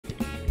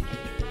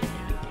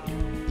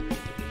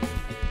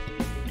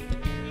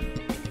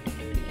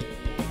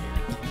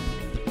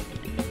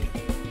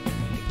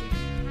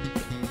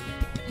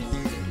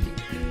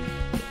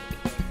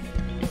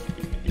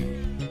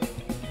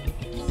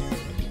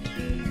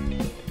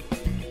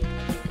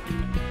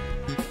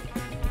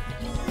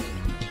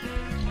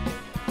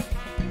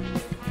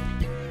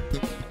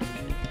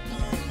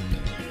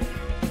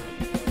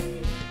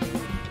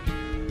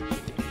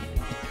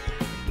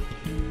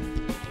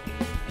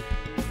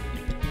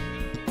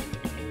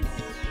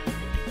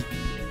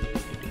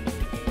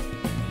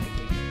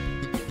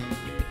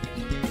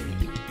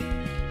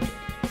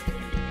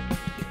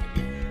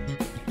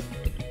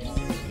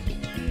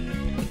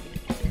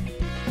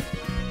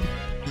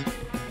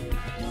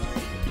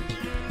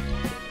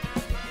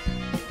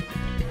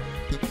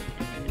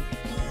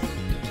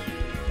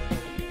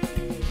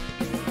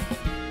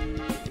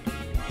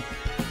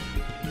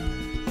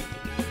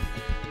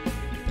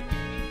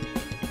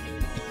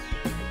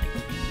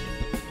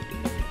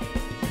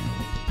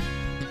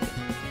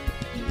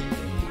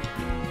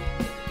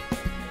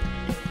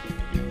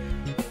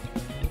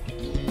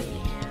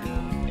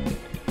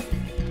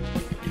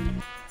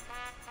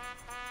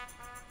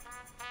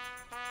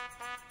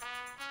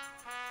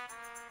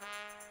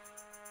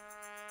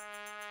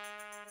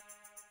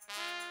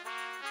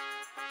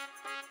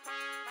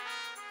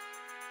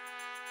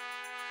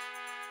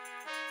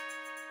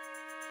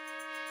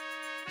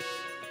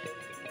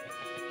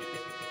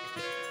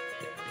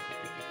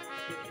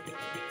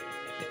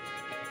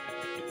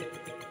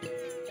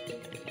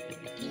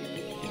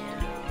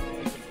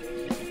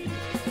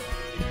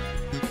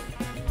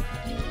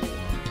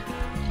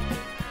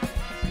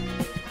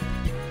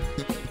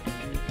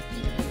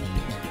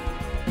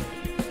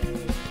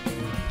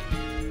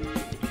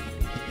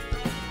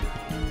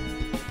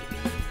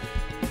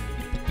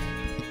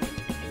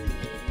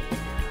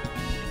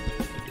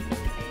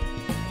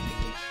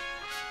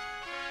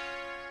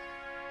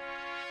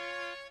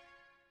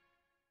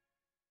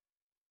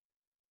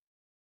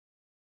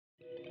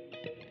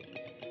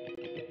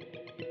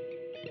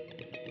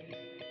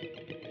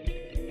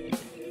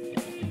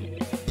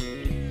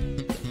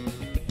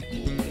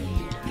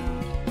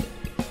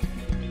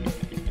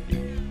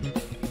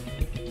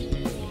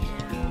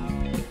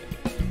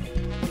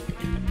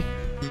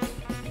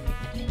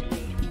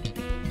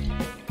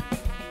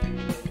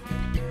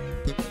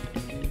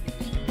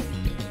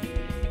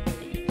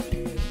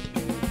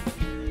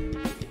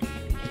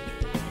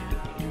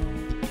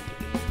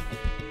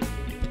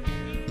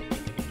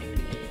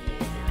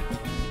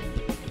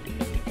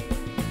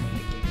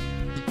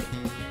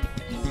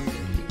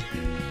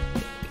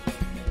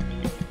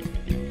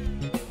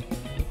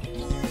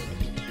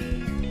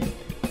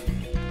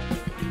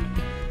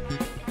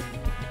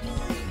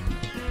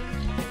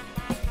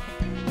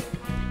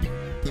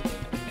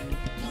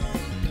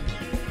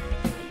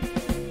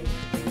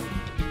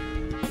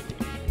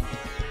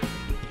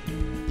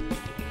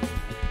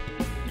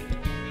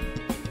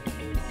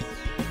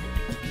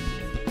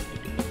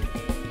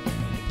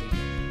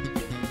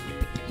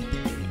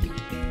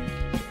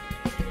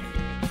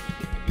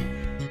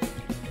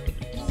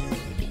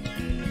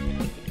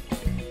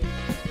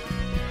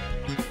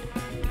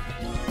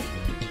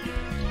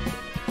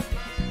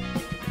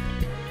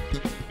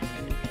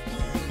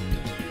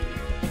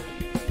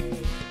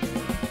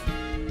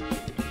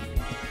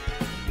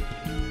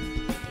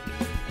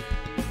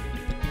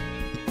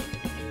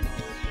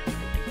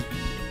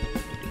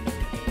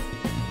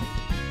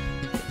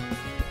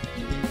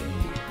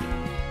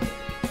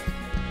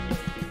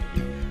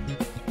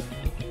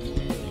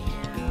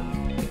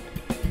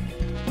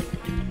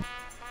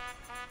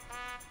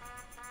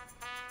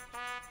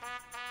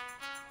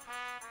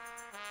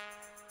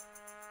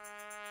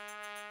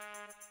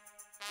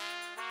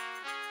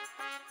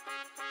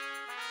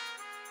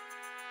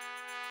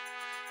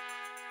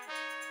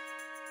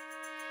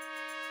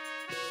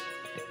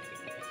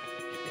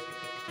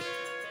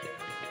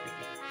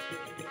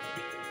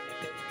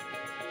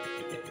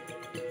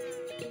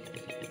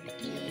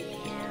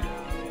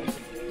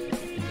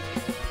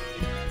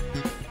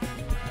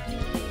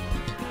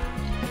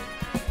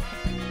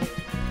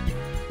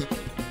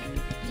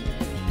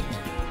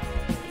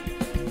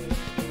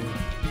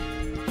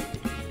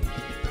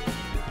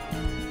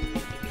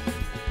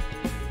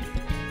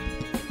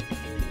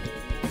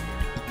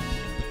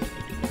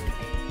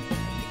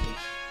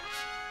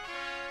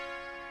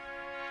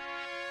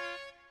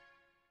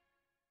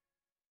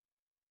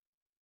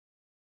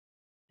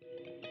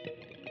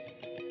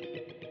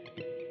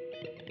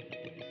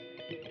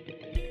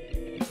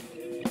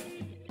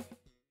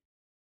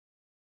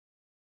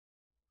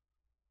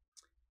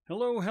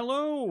Hello,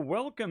 hello.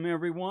 Welcome,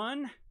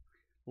 everyone.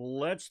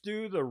 Let's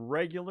do the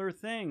regular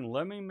thing.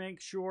 Let me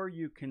make sure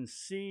you can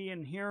see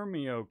and hear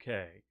me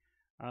okay,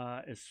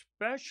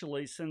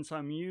 especially since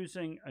I'm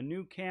using a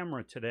new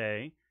camera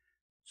today.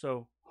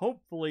 So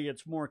hopefully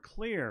it's more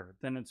clear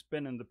than it's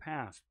been in the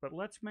past. But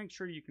let's make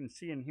sure you can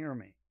see and hear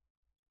me.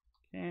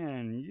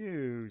 Can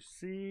you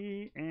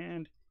see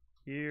and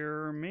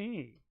hear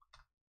me?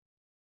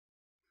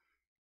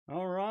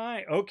 All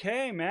right.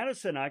 Okay,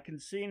 Madison, I can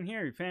see and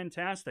hear you.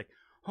 Fantastic.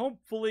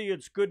 Hopefully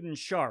it's good and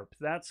sharp.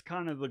 That's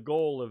kind of the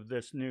goal of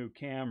this new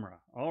camera.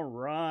 All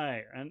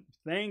right. And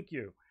thank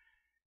you.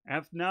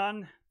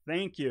 Afnan,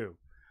 thank you.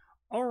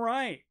 All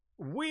right.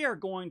 We are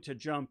going to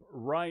jump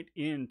right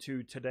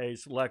into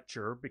today's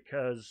lecture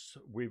because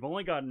we've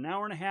only got an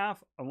hour and a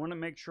half. I want to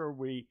make sure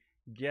we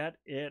get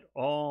it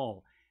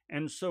all.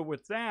 And so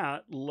with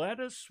that, let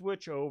us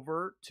switch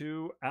over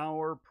to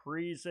our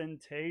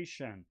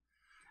presentation.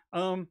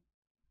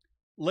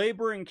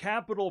 Labor and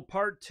Capital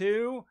Part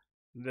 2.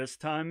 This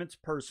time it's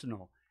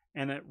personal.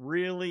 And it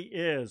really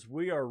is.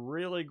 We are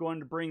really going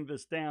to bring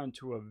this down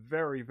to a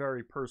very,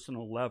 very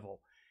personal level.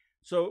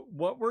 So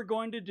what we're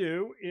going to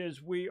do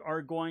is we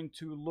are going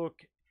to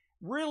look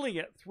really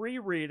at 3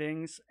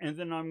 readings, and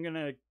then I'm going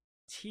to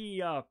tee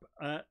up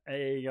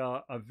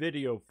a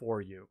video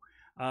for you.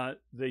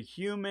 The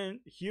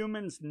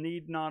Humans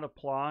Need Not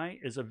Apply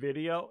is a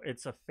video.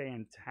 It's a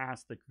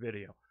fantastic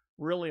video.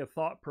 Really a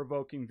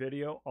thought-provoking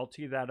video. I'll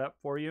tee that up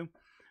for you.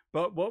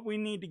 But what we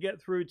need to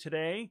get through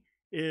today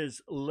is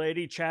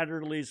Lady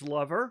Chatterley's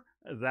Lover.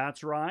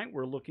 That's right.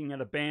 We're looking at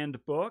a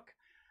banned book.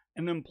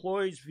 An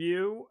Employee's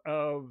View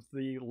of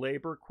the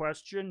Labor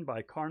Question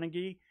by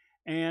Carnegie,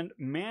 and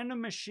Man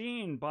and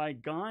Machine by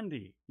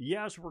Gandhi.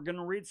 Yes, we're going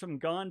to read some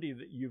Gandhi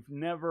that you've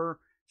never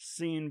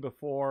seen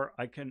before.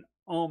 I can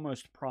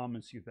almost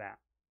promise you that.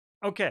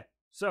 Okay,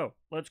 so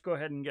let's go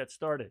ahead and get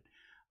started.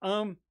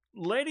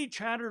 Lady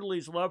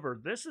Chatterley's Lover.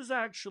 This is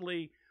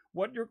actually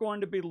what you're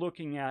going to be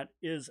looking at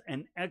is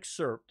an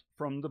excerpt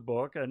from the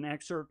book, an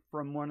excerpt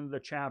from one of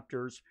the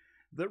chapters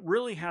that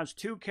really has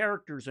 2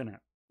 characters in it.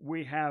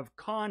 We have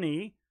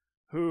Connie,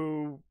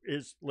 who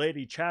is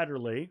Lady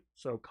Chatterley,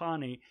 so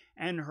Connie,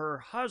 and her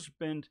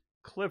husband,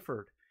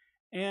 Clifford.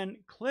 And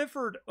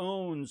Clifford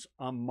owns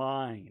a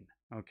mine,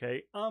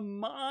 okay? A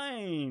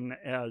mine,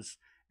 as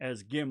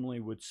Gimli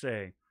would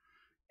say.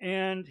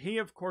 And he,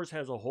 of course,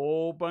 has a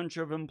whole bunch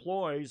of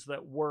employees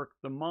that work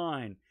the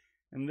mine.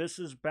 And this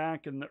is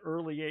back in the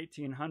early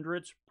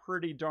 1800s,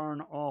 pretty darn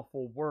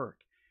awful work.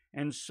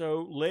 And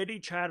so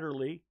Lady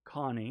Chatterley,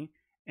 Connie,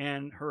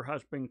 and her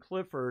husband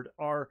Clifford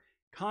are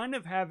kind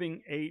of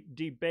having a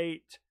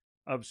debate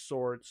of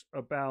sorts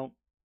about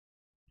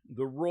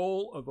the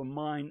role of a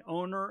mine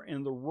owner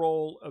and the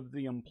role of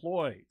the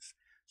employees.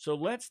 So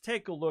let's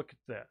take a look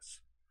at this.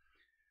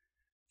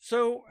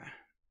 So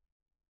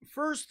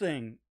first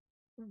thing,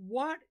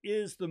 what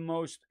is the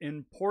most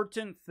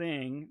important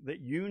thing that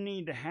you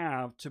need to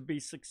have to be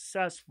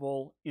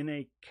successful in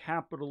a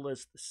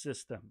capitalist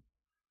system?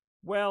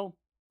 Well,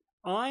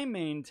 I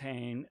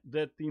maintain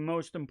that the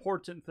most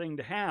important thing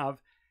to have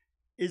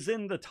is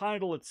in the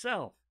title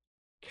itself,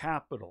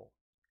 capital.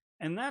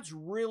 And that's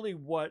really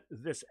what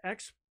this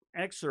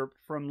excerpt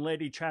from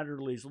Lady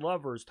Chatterley's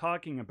Lover is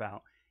talking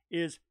about,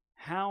 is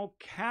how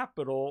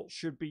capital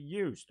should be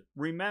used.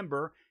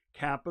 Remember,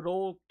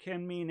 capital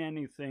can mean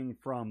anything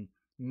from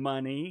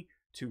money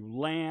to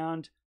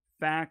land,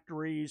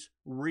 factories,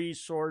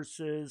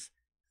 resources,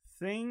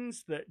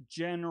 things that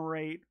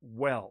generate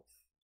wealth.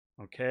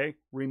 Okay?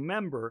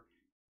 Remember,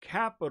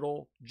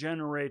 capital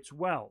generates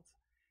wealth.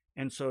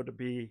 And so to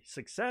be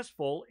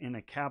successful in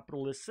a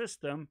capitalist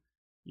system,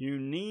 you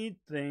need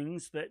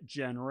things that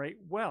generate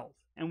wealth.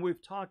 And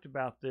we've talked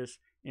about this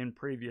in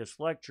previous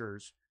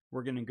lectures.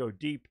 We're going to go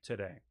deep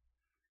today.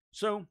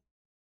 So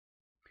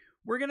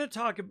we're going to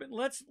talk a bit,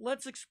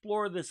 let's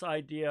explore this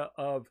idea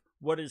of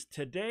what is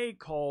today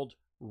called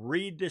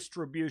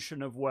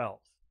redistribution of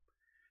wealth.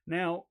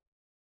 Now,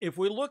 if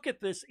we look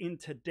at this in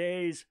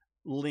today's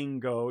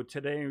lingo,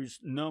 today's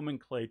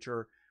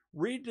nomenclature,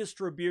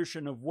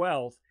 redistribution of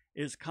wealth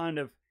is kind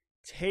of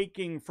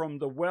taking from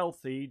the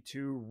wealthy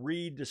to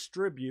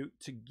redistribute,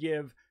 to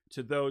give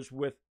to those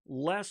with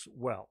less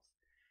wealth.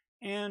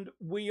 And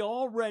we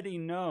already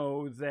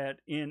know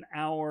that in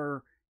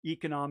our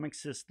economic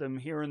system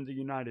here in the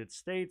United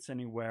States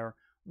anywhere,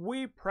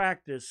 we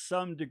practice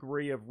some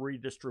degree of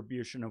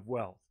redistribution of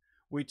wealth.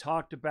 We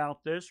talked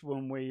about this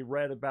when we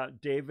read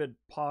about David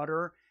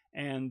Potter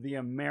and the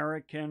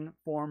American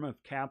form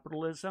of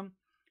capitalism.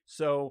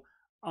 So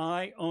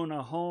I own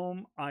a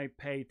home, I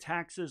pay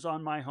taxes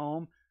on my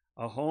home.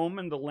 A home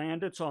and the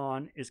land it's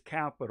on is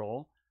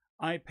capital.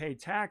 I pay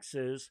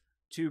taxes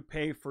to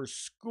pay for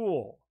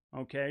school.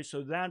 Okay,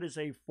 so that is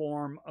a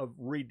form of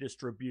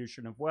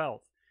redistribution of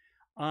wealth.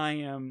 I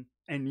am,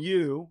 and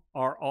you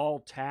are all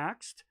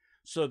taxed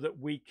so that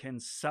we can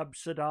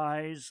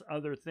subsidize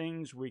other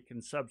things. We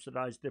can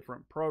subsidize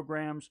different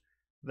programs.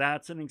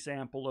 That's an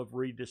example of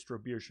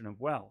redistribution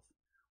of wealth.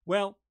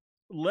 Well,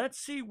 let's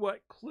see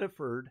what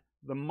Clifford,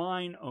 the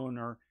mine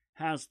owner,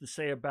 has to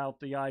say about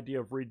the idea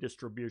of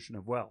redistribution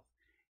of wealth.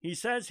 He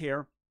says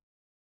here,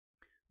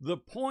 the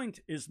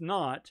point is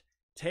not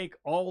take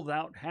all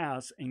thou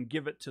hast and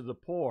give it to the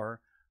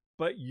poor,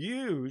 but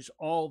use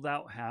all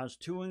thou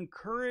hast to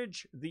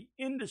encourage the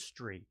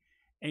industry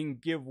and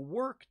give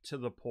work to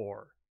the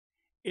poor.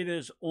 It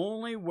is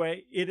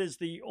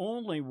the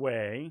only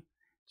way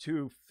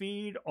to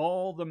feed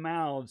all the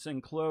mouths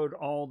and clothe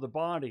all the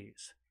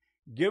bodies.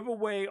 Give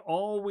away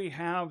all we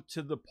have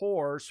to the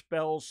poor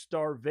spells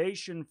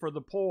starvation for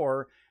the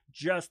poor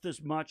just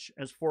as much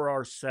as for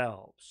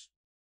ourselves.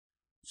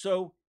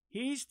 So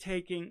he's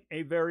taking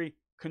a very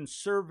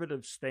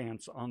conservative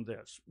stance on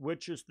this,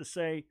 which is to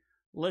say,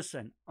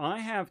 listen, I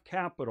have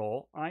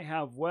capital, I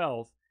have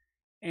wealth,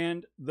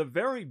 and the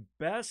very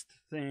best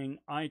thing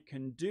I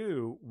can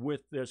do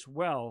with this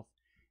wealth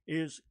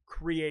is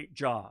create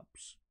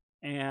jobs.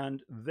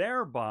 And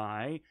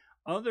thereby,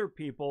 other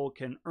people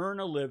can earn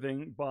a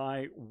living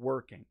by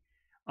working.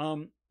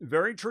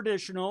 Very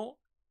traditional,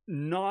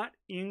 not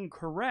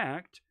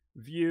incorrect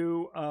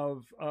view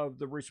of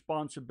the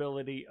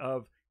responsibility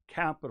of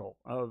capital,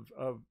 of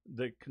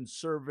the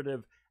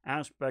conservative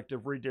aspect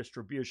of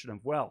redistribution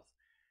of wealth.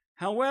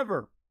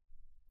 However,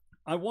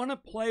 I want to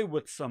play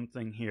with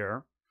something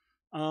here.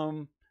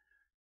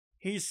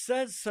 He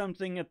says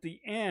something at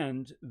the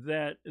end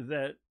that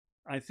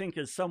I think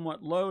is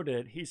somewhat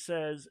loaded. He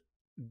says,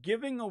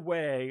 giving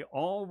away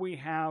all we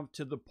have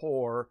to the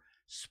poor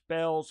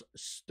spells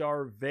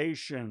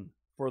starvation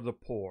for the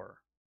poor.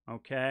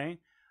 Okay?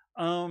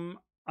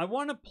 I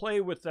want to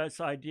play with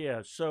this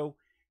idea. So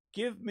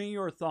give me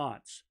your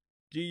thoughts.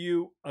 Do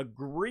you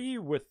agree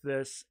with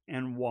this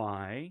and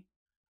why?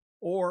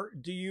 Or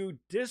do you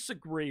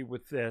disagree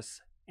with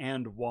this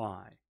and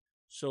why?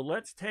 So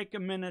let's take a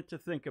minute to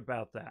think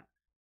about that.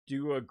 Do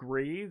you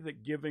agree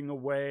that giving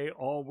away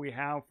all we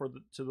have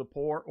to the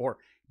poor, or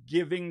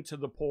giving to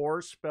the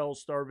poor, spells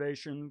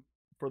starvation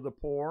for the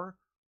poor?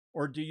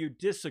 Or do you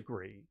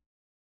disagree?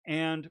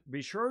 And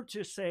be sure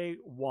to say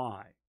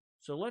why.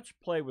 So let's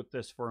play with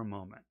this for a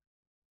moment.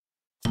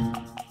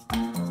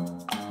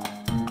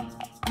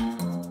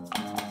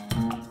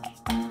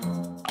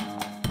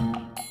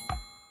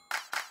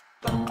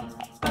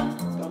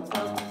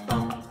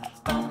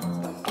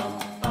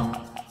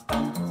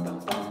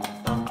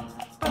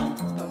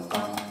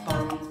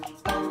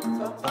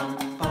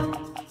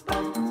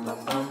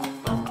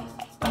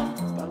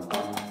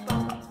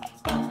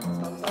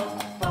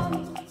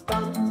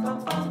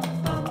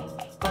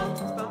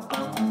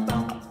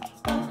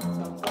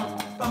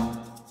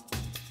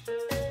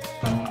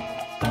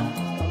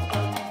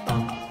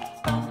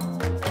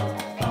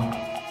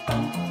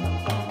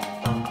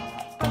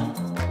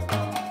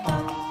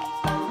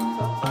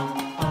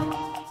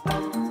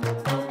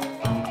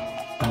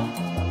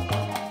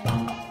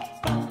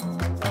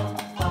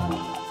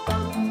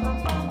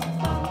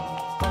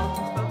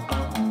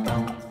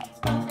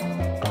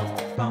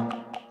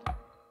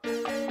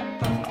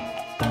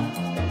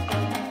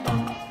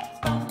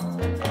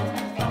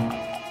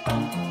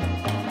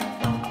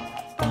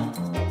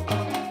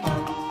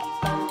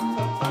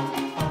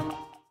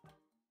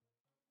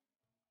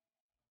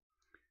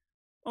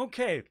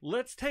 Okay,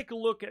 let's take a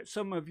look at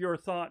some of your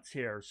thoughts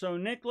here. So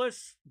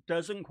Nicholas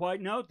doesn't quite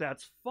know.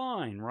 That's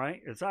fine,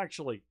 right? It's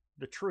actually,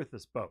 the truth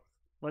is both.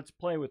 Let's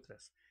play with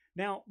this.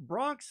 Now,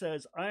 Brock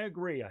says, I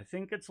agree. I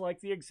think it's like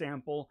the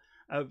example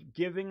of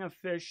giving a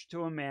fish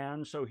to a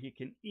man so he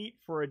can eat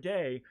for a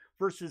day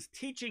versus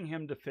teaching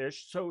him to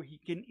fish so he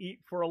can eat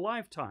for a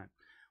lifetime.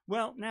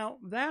 Well, now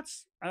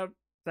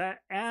that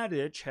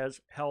adage has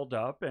held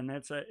up, and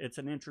it's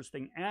an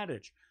interesting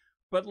adage.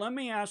 But let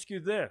me ask you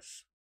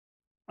this.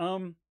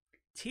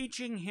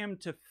 Teaching him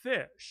to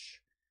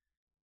fish,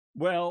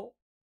 well,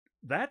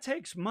 that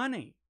takes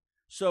money.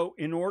 So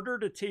in order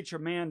to teach a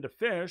man to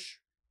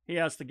fish, he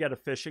has to get a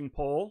fishing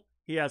pole,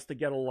 he has to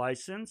get a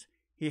license,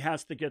 he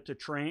has to get the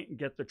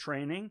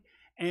training.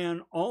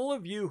 And all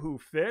of you who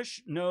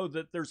fish know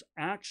that there's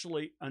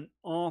actually an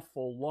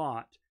awful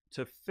lot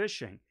to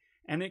fishing,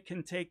 and it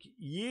can take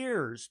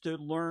years to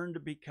learn to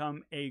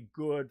become a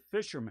good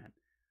fisherman.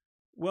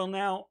 Well,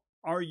 now,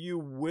 are you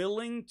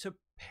willing to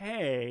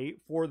pay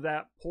for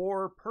that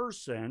poor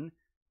person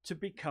to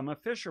become a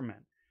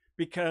fisherman?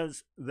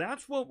 Because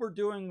that's what we're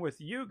doing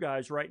with you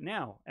guys right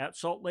now at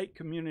Salt Lake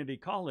Community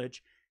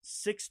College.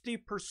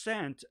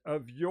 60%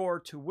 of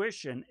your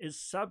tuition is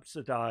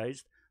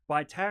subsidized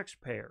by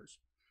taxpayers,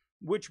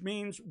 which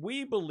means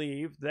we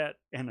believe that,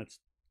 and it's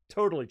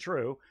totally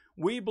true,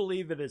 we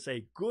believe it is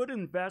a good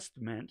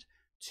investment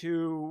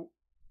to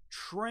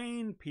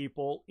train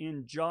people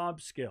in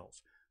job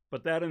skills.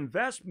 But that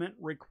investment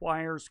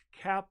requires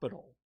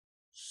capital.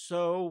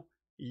 So,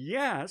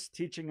 yes,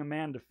 teaching a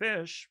man to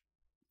fish,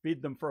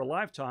 feed them for a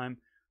lifetime,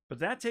 but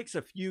that takes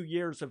a few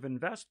years of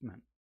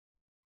investment.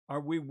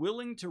 Are we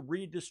willing to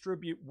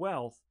redistribute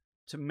wealth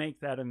to make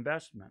that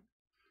investment?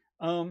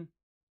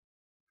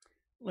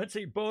 Let's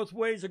see, both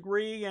ways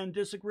agree and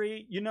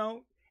disagree. You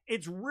know,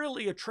 it's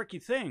really a tricky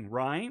thing,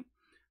 right?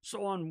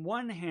 So on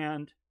one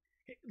hand,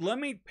 let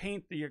me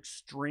paint the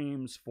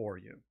extremes for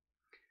you.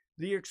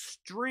 The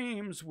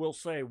extremes will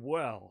say,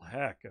 well,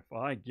 heck, if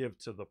I give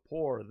to the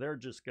poor, they're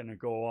just going to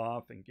go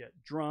off and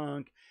get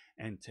drunk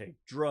and take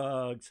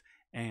drugs,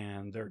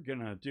 and they're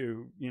going to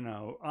do,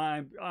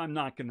 I'm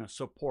not going to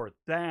support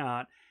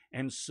that.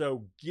 And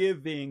so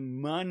giving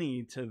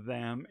money to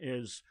them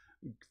is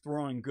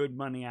throwing good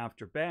money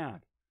after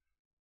bad.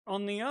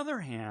 On the other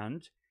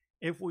hand,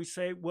 if we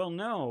say, well,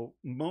 no,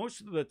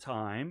 most of the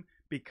time,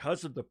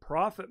 because of the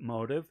profit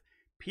motive,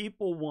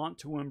 people want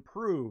to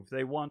improve.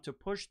 They want to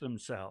push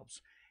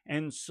themselves.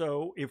 And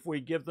so if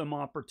we give them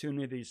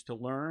opportunities to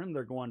learn,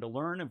 they're going to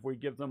learn. If we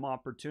give them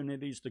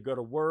opportunities to go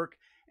to work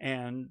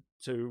and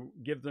to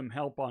give them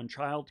help on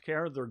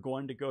childcare, they're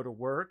going to go to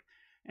work.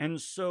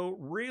 And so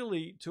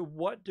really, to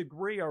what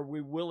degree are we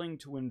willing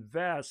to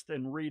invest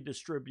and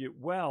redistribute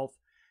wealth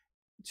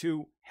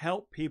to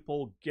help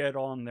people get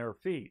on their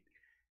feet?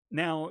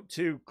 Now,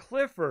 to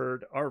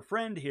Clifford, our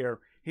friend here,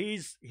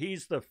 he's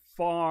the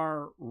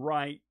far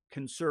right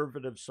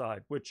conservative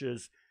side, which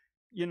is,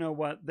 you know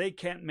what, they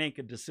can't make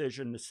a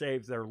decision to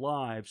save their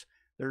lives.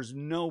 There's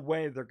no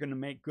way they're going to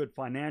make good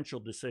financial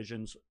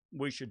decisions.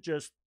 We should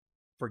just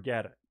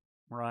forget it,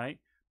 right?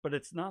 But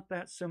it's not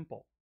that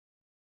simple.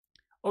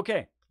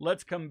 Okay,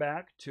 let's come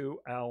back to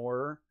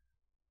our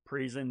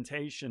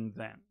presentation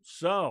then.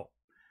 So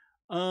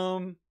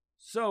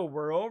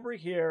we're over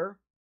here.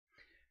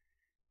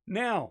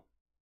 Now,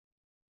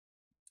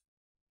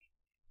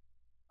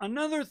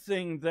 another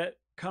thing that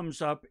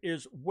comes up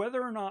is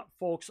whether or not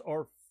folks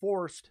are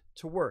forced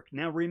to work.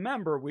 Now,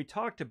 remember, we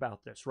talked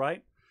about this,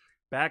 right?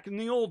 Back in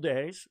the old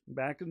days,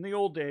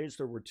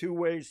 there were two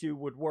ways you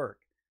would work.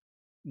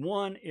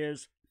 One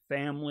is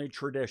family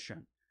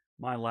tradition.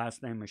 My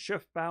last name is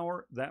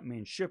Schiffbauer. That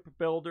means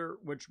shipbuilder,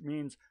 which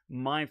means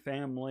my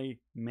family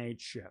made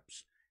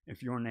ships.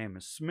 If your name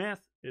is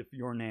Smith, if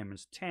your name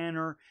is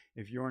Tanner,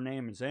 if your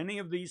name is any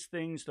of these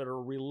things that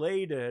are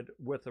related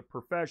with a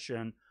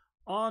profession,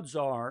 odds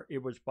are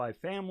it was by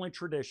family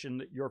tradition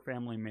that your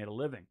family made a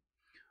living.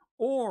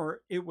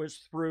 Or it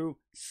was through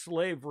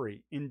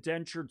slavery,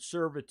 indentured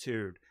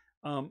servitude,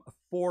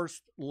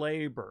 forced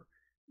labor.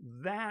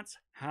 That's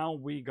how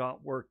we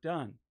got work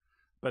done.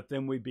 But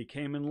then we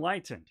became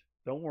enlightened.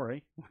 Don't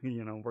worry,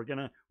 we're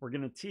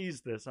gonna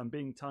tease this. I'm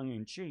being tongue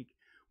in cheek.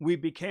 We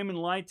became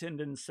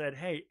enlightened and said,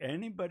 hey,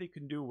 anybody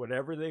can do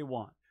whatever they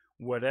want,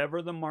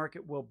 whatever the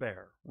market will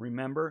bear.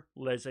 Remember,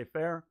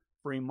 laissez-faire,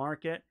 free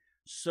market.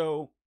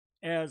 So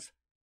as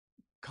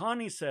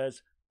Connie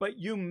says, but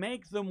you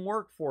make them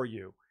work for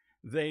you.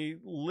 They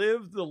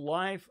live the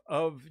life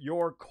of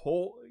your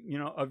coal,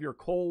 of your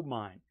coal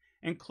mine.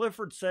 And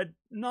Clifford said,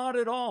 not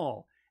at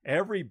all.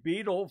 Every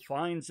beetle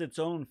finds its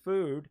own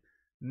food.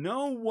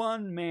 No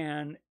one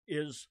man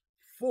is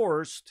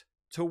forced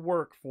to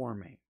work for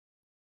me.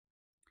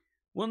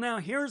 Well, now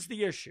here's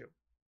the issue.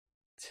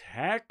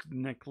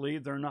 Technically,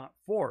 they're not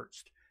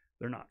forced.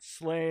 They're not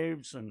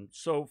slaves and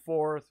so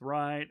forth,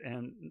 right?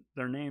 And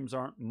their names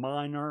aren't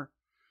minor.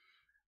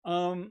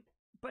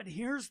 But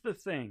here's the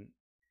thing.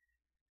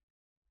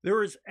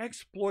 There is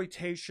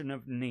exploitation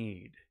of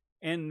need.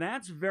 And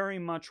that's very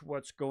much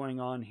what's going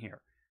on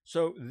here.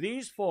 So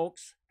these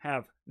folks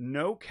have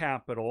no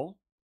capital,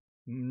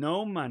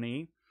 no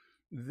money.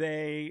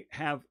 They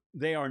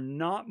are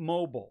not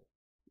mobile.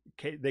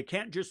 Okay, they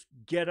can't just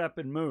get up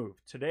and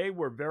move. Today,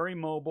 we're very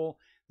mobile.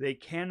 They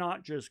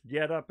cannot just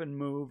get up and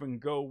move and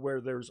go where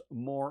there's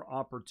more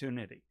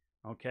opportunity,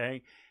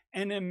 okay?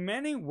 And in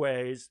many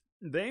ways,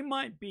 they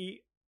might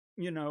be,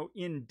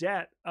 in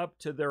debt up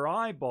to their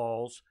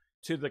eyeballs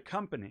to the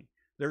company.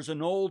 There's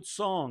an old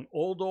song,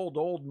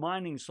 old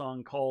mining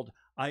song called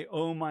I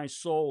Owe My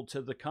Soul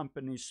to the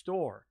Company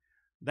Store.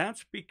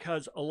 That's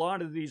because a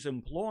lot of these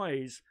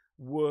employees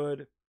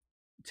would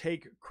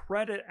take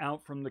credit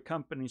out from the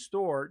company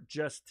store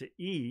just to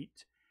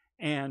eat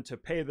and to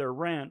pay their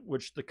rent,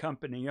 which the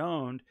company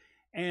owned.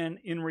 And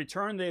in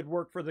return, they'd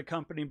work for the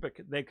company, but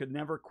they could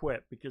never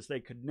quit because they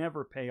could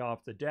never pay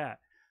off the debt.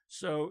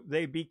 So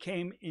they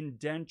became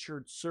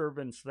indentured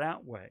servants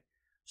that way.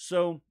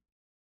 So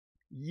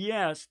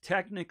yes,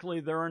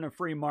 technically they're in a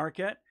free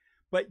market,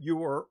 but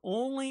you are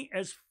only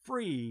as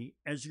free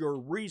as your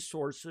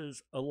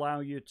resources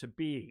allow you to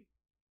be.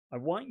 I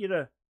want you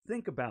to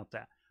think about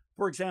that.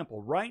 For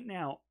example, right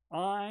now,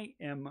 I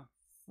am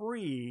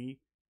free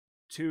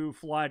to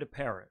fly to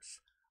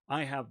Paris.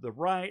 I have the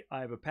right,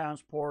 I have a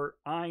passport,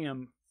 I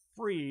am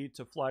free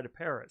to fly to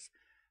Paris.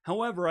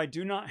 However, I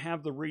do not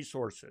have the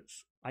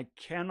resources. I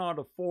cannot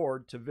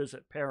afford to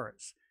visit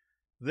Paris.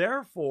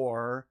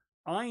 Therefore,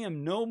 I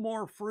am no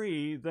more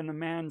free than a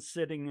man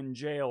sitting in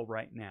jail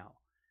right now,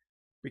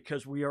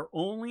 because we are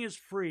only as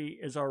free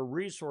as our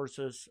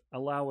resources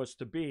allow us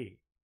to be.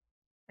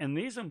 And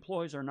these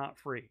employees are not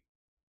free.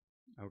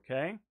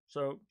 Okay,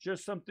 so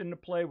just something to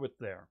play with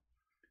there.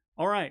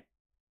 All right.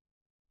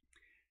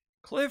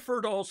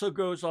 Clifford also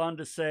goes on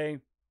to say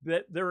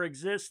that there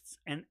exists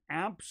an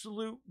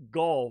absolute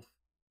gulf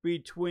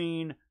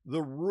between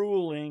the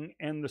ruling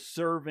and the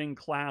serving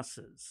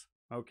classes.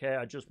 Okay,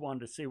 I just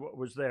wanted to see what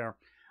was there.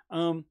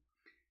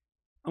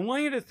 I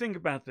want you to think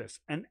about this,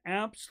 an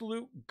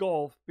absolute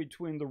gulf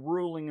between the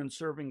ruling and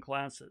serving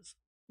classes.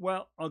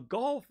 Well, a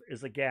gulf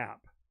is a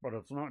gap, but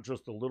it's not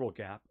just a little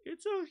gap,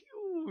 it's a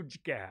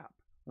huge gap,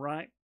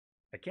 right?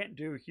 I can't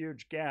do a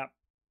huge gap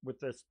with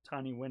this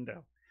tiny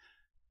window.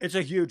 It's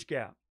a huge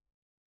gap.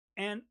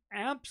 And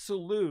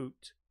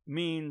absolute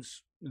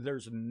means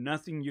there's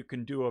nothing you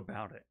can do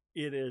about it.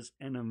 It is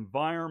an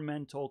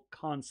environmental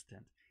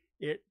constant.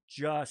 It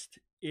just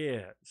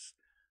is.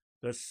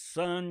 The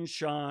sun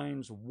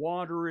shines,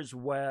 water is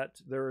wet.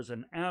 There is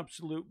an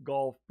absolute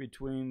gulf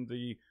between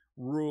the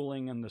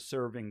ruling and the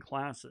serving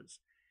classes.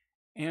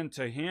 And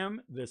to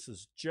him, this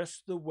is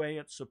just the way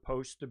it's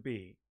supposed to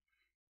be.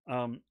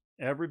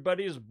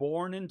 Everybody is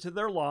born into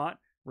their lot.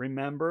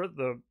 Remember,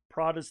 the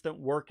Protestant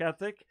work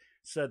ethic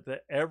said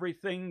that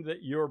everything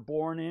that you're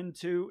born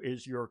into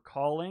is your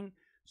calling.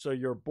 So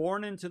you're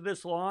born into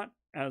this lot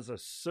as a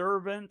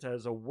servant,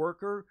 as a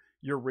worker.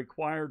 You're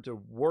required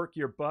to work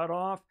your butt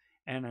off.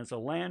 And as a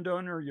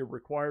landowner, you're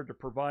required to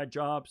provide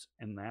jobs,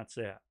 and that's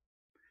it.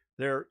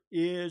 There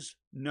is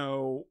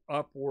no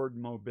upward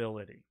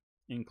mobility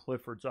in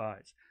Clifford's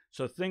eyes.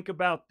 So think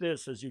about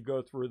this as you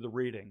go through the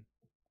reading.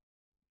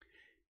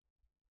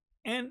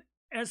 And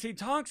as he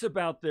talks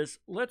about this,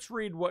 let's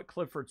read what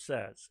Clifford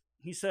says.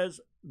 He says,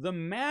 the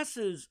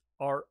masses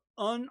are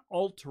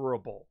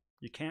unalterable.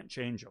 You can't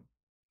change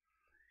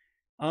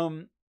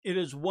them. It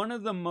is one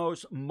of the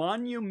most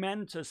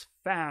monumentous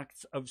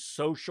facts of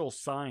social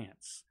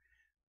science.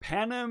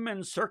 Panem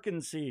and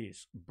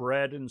circenses,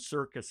 bread and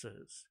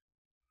circuses.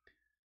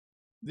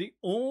 The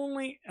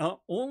only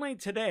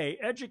today,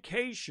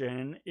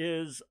 education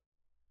is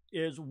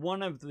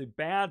one of the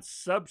bad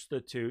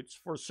substitutes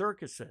for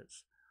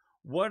circuses.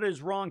 What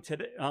is wrong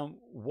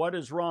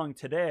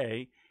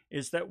today?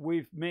 Is that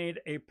we've made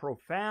a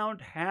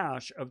profound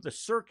hash of the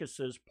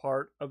circuses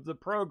part of the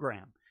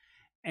program,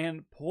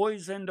 and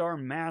poisoned our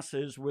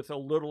masses with a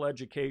little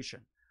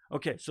education.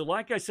 Okay, so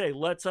like I say,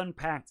 let's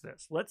unpack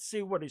this. Let's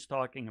see what he's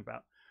talking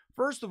about.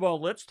 First of all,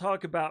 let's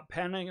talk about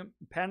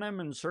panem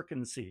and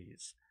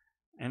circenses.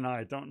 And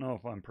I don't know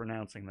if I'm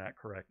pronouncing that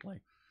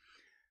correctly.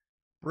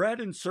 Bread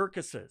and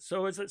circuses.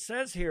 So as it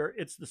says here,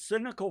 it's the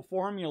cynical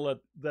formula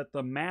that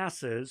the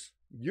masses,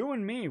 you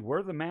and me,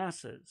 we're the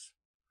masses.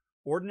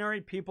 Ordinary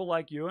people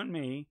like you and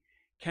me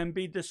can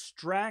be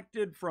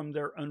distracted from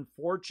their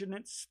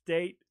unfortunate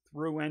state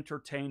through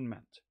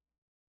entertainment.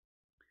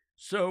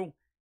 So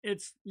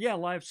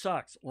life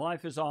sucks.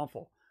 Life is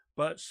awful.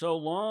 But so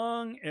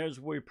long as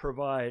we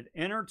provide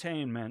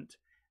entertainment,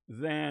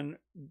 then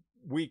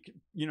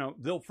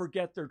they'll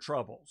forget their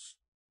troubles.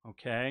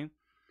 Okay?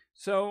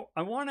 So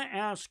I want to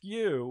ask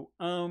you,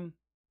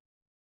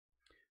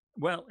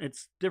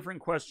 it's a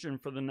different question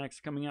for the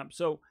next coming up.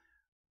 So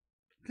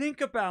think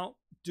about,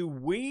 do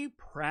we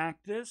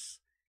practice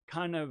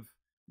kind of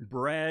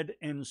bread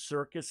and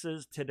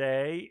circuses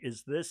today?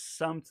 Is this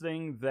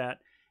something that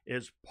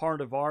is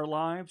part of our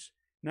lives?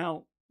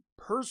 Now,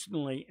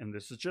 personally, and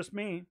this is just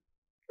me,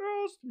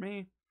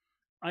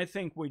 I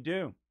think we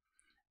do.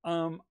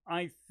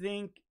 I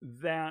think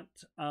that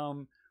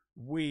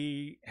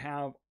we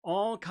have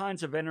all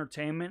kinds of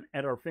entertainment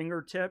at our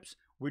fingertips.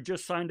 We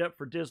just signed up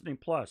for Disney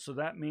Plus, so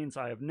that means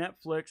I have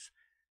Netflix,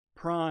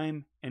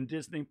 Prime, and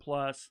Disney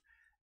Plus.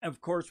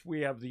 Of course,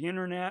 we have the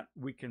internet.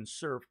 We can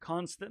surf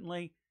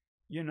constantly.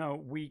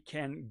 We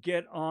can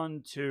get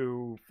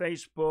onto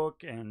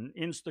Facebook and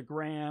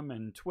Instagram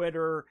and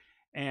Twitter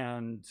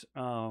and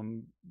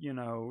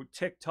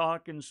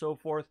TikTok and so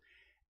forth,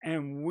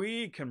 and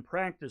we can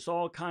practice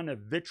all kind of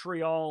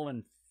vitriol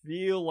and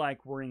feel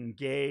like we're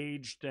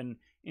engaged and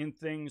in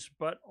things,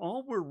 but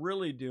all we're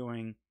really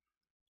doing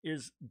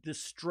is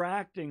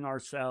distracting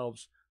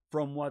ourselves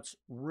from what's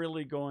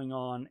really going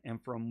on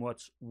and from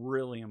what's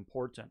really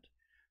important.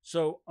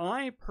 So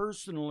I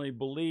personally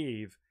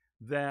believe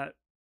that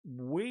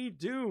we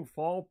do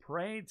fall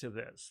prey to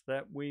this,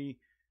 that we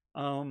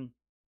kind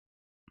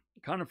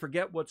of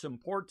forget what's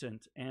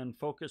important and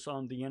focus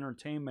on the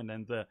entertainment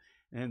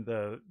and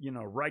the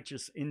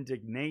righteous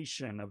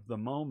indignation of the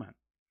moment.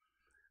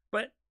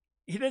 But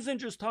he doesn't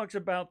just talk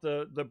about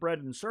the bread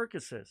and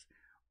circuses.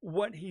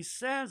 What he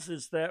says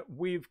is that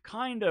we've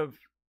kind of,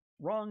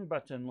 wrong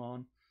button,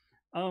 Lon,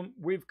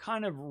 we've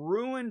kind of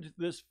ruined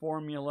this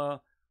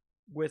formula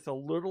with a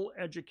little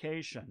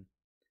education.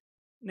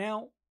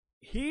 Now,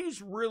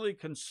 he's really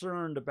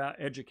concerned about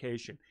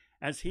education.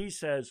 As he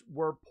says,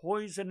 we're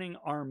poisoning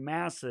our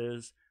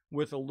masses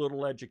with a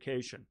little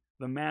education.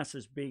 The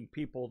masses being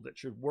people that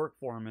should work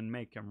for him and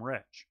make him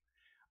rich.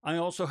 I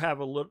also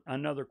have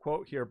another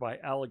quote here by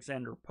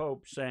Alexander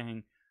Pope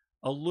saying,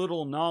 a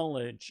little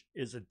knowledge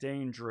is a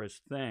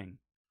dangerous thing.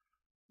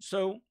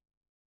 So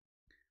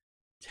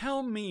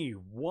tell me,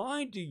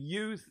 why do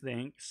you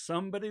think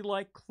somebody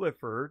like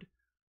Clifford,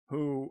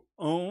 who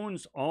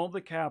owns all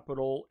the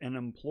capital and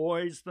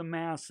employs the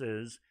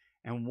masses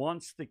and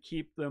wants to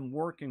keep them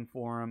working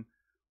for him,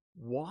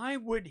 why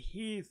would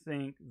he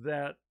think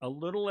that a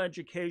little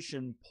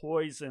education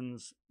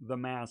poisons the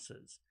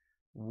masses?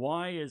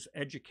 Why is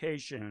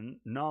education,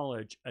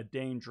 knowledge, a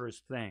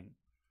dangerous thing?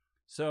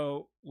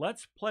 So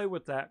let's play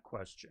with that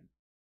question.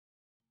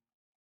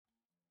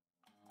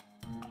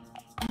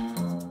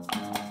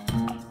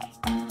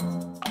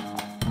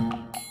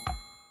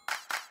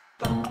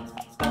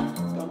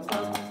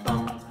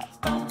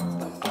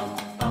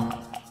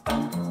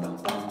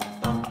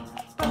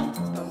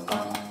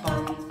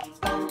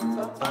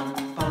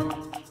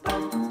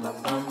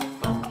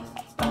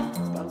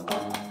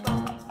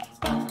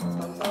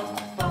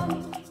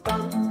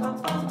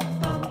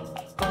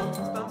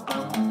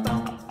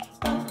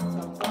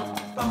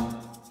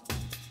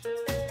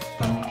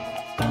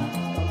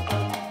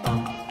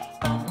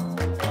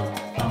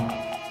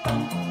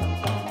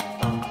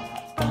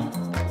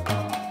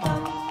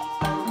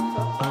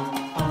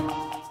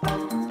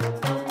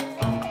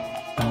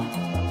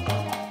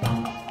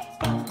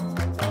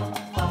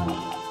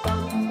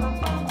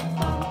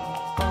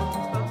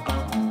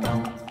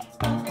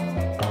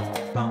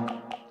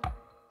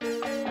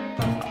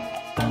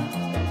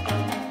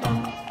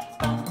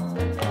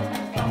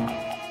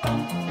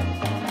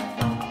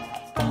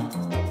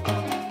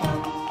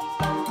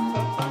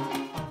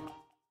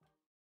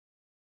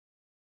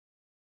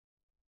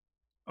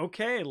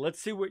 Okay, let's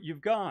see what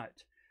you've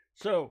got.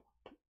 So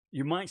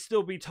you might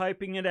still be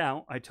typing it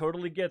out. I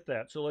totally get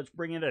that. So let's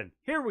bring it in.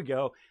 Here we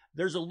go.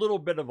 There's a little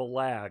bit of a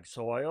lag,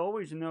 so I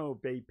always know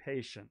be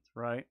patient,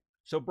 right?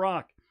 So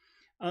Brock,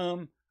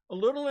 a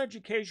little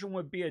education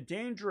would be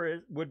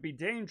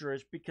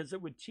dangerous because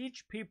it would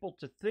teach people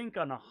to think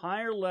on a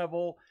higher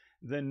level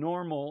than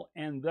normal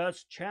and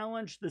thus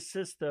challenge the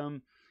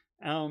system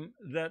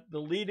that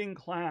the leading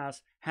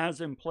class has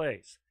in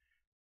place.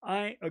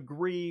 I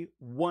agree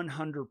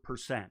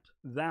 100%.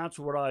 That's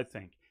what I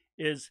think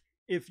is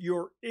if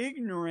you're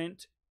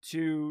ignorant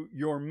to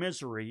your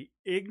misery,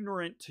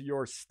 ignorant to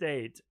your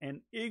state,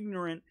 and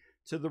ignorant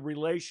to the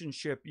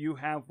relationship you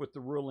have with the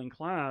ruling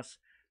class,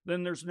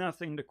 then there's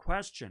nothing to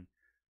question.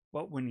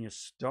 But when you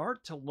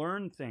start to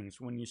learn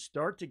things, when you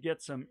start to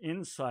get some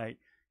insight,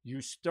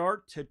 you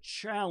start to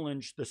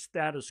challenge the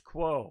status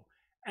quo.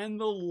 And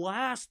the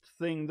last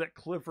thing that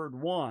Clifford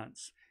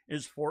wants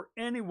is for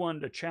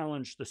anyone to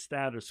challenge the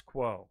status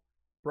quo.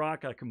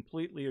 Brock, I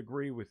completely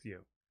agree with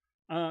you.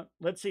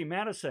 Let's see,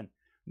 Madison.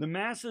 The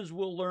masses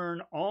will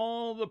learn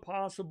all the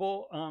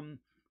possible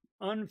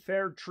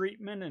unfair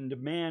treatment and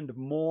demand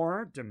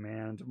more,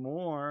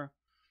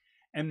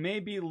 and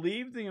maybe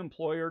leave the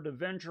employer to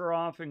venture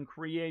off and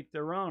create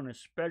their own,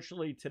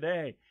 especially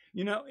today.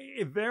 You know,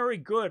 very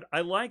good.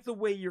 I like the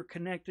way you're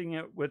connecting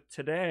it with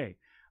today.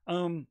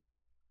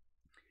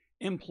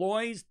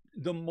 Employees,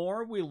 the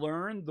more we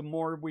learn, the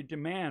more we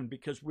demand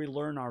because we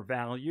learn our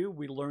value.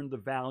 We learn the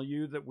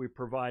value that we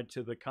provide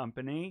to the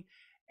company.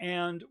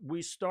 And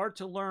we start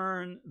to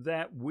learn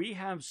that we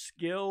have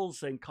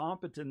skills and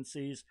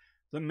competencies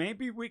that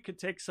maybe we could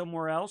take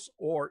somewhere else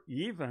or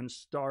even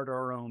start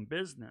our own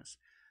business.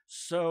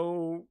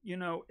 So, you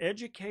know,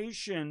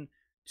 education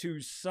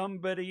to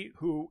somebody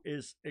who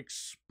is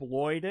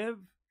exploitive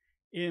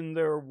in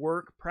their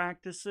work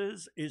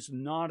practices is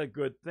not a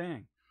good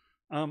thing.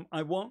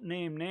 I won't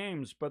name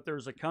names, but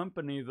there's a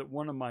company that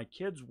one of my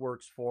kids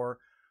works for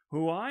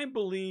who I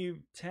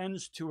believe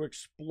tends to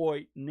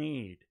exploit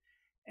need.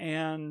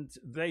 And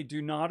they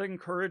do not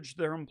encourage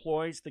their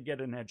employees to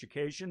get an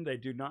education. They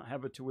do not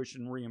have a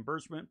tuition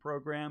reimbursement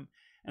program.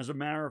 As a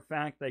matter of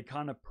fact, they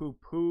kind of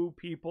poo-poo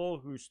people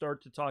who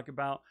start to talk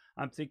about,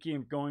 I'm thinking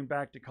of going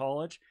back to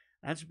college.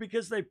 That's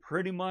because they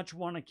pretty much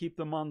want to keep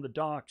them on the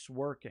docks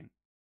working.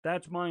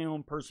 That's my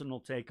own personal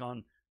take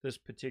on this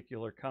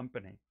particular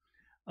company.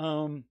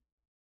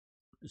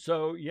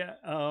 So yeah,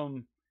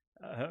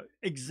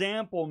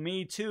 example,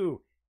 me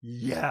too.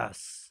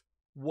 Yes.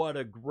 What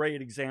a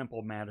great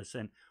example,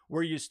 Madison,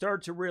 where you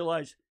start to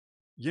realize,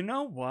 you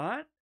know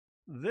what?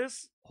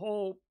 This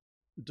whole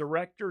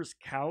director's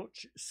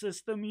couch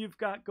system you've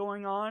got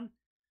going on,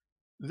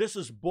 this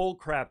is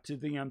bullcrap to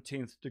the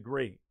umpteenth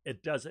degree.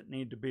 It doesn't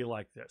need to be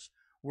like this.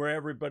 Where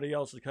everybody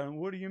else is kind of,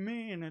 what do you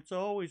mean? It's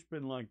always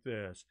been like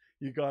this.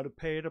 You got to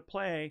pay to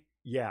play.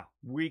 Yeah,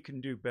 we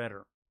can do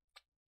better.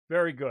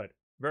 Very good.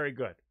 Very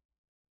good.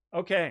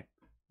 Okay,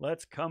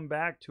 let's come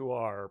back to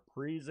our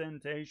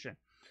presentation.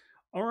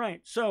 All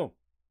right, so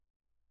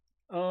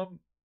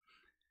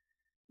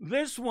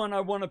this one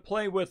I want to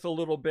play with a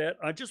little bit.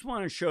 I just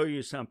want to show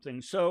you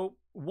something. So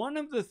one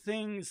of the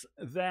things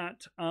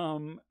that,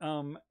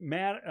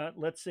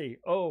 let's see.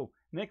 Oh,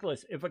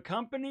 Nicholas, if a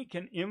company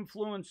can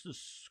influence the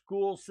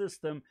school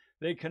system,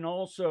 they can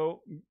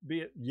also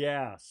be,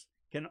 yes,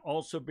 can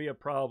also be a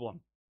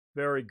problem.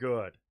 Very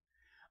good.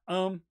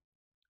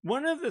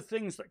 One of the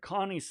things that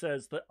Connie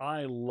says that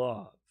I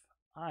love,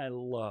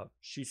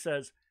 she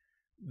says,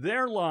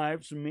 their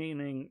lives,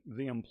 meaning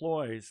the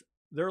employees,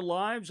 their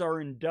lives are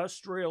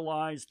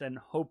industrialized and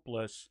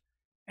hopeless,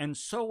 and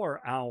so are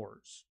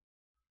ours.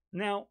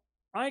 Now,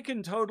 I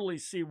can totally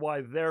see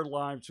why their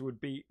lives would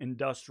be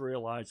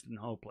industrialized and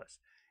hopeless.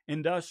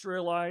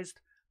 Industrialized,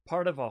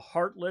 part of a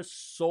heartless,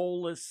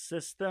 soulless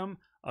system,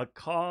 a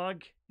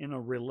cog in a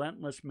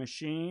relentless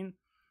machine.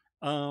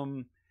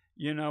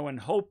 and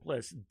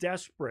hopeless,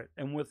 desperate,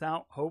 and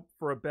without hope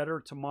for a better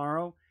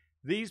tomorrow,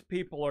 these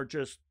people are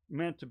just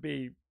meant to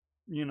be,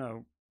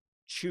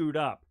 chewed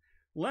up.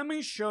 Let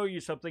me show you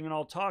something, and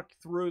I'll talk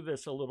through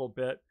this a little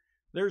bit.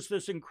 There's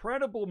this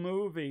incredible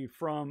movie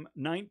from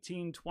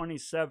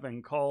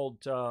 1927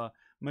 called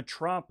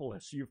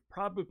Metropolis. You've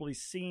probably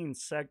seen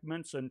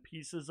segments and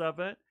pieces of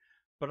it,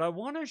 but I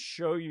want to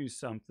show you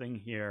something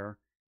here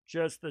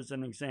just as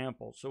an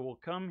example. So we'll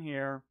come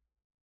here,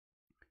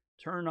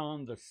 turn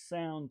on the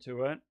sound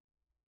to it,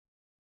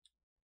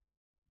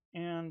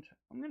 and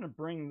I'm going to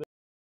bring this.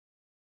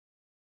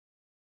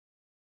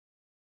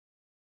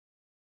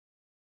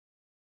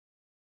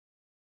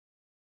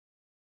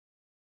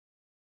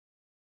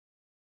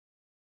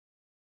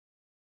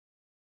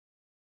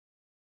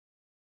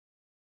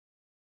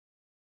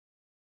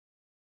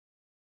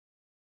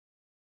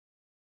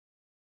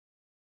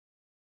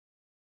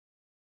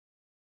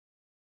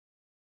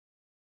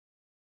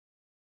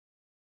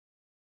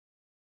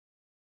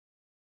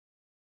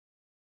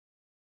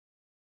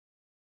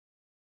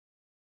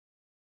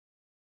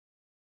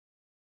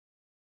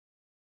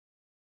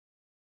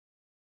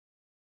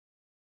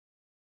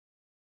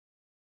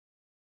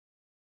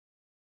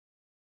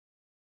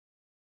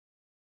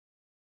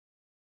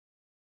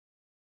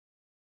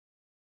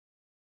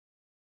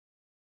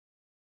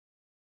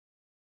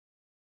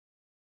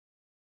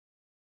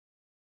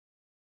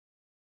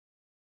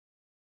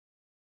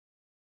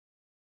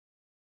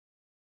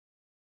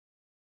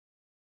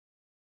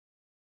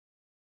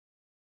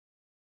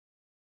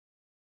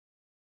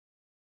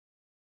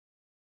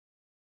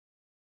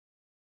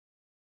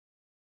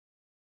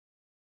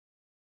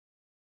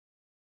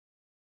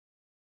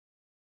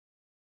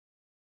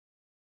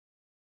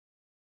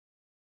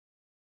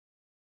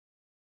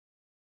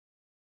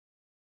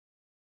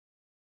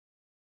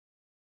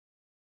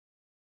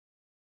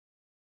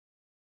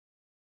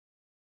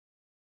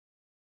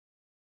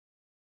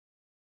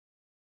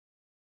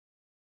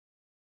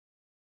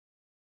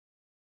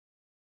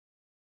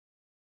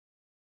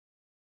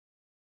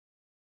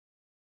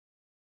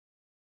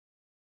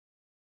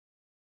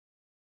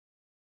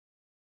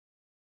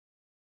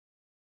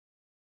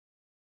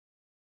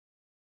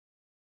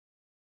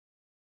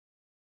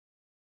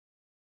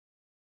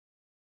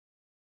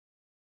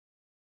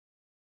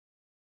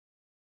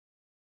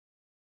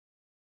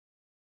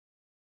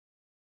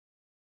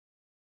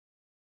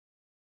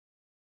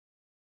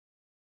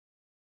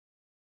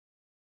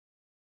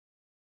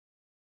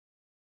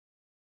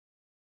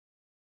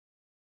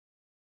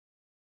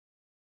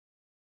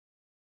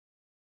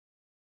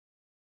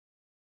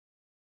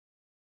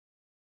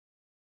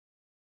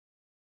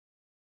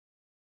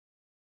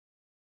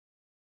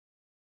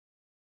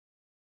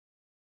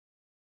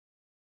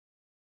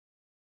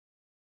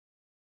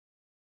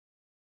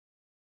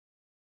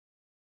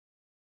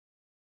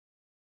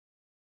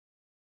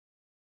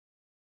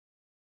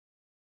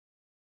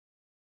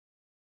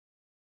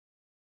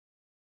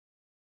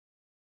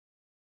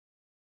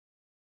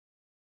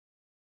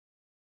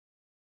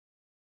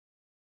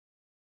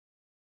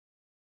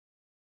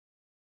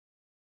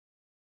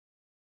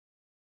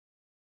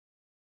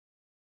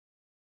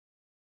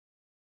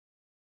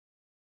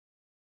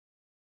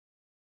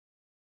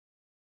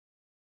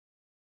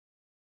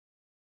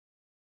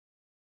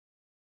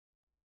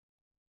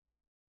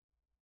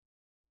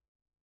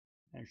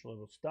 Actually,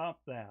 we'll stop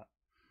that.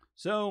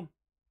 So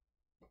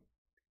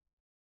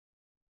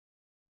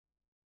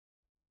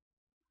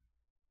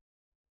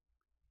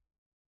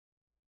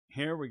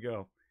here we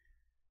go.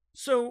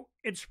 So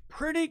it's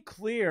pretty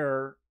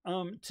clear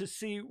to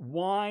see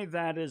why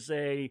that is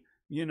a,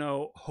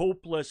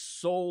 hopeless,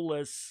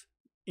 soulless,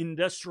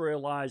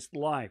 industrialized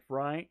life,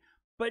 right?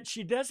 But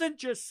she doesn't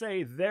just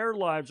say their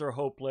lives are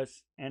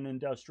hopeless and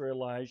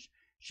industrialized.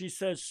 She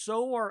says,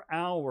 so are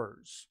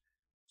ours.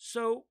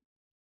 So,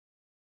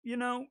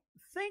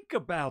 think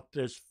about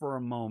this for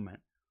a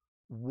moment.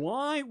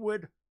 Why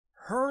would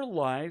her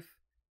life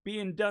be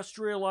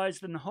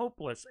industrialized and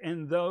hopeless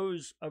and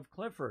those of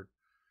Clifford?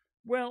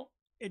 Well,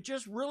 it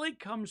just really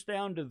comes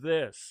down to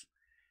this.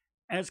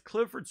 As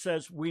Clifford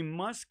says, we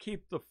must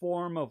keep the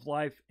form of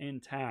life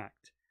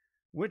intact,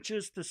 which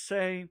is to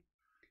say,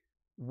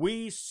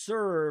 we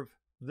serve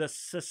the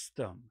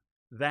system.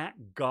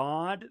 That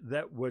God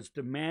that was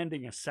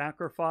demanding a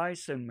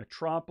sacrifice in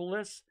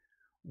Metropolis,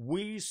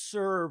 we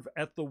serve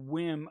at the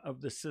whim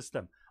of the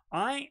system.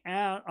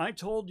 I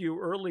told you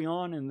early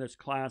on in this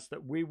class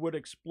that we would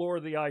explore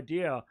the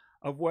idea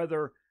of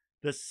whether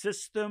the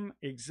system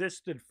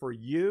existed for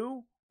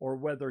you or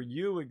whether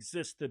you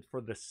existed for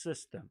the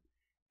system.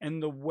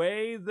 And the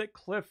way that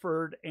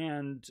Clifford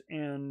and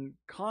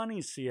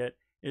Connie see it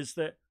is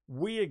that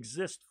we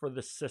exist for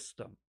the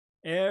system.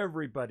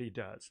 Everybody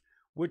does,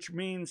 which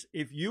means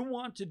if you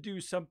want to do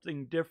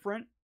something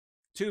different,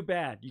 too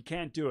bad. You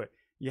can't do it.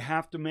 You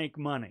have to make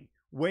money.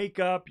 Wake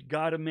up, you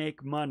got to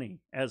make money,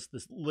 as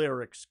the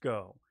lyrics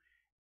go.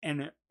 And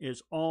it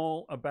is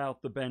all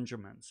about the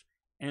Benjamins.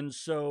 And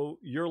so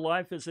your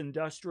life is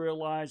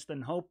industrialized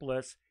and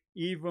hopeless,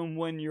 even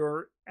when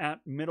you're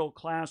at middle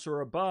class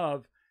or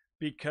above,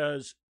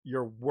 because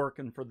you're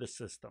working for the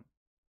system.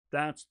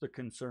 That's the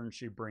concern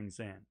she brings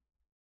in.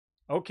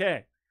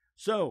 Okay,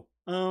 so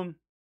won't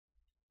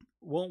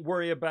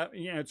worry about,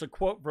 it's a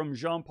quote from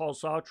Jean-Paul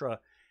Sartre.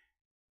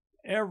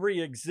 Every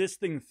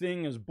existing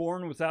thing is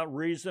born without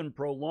reason,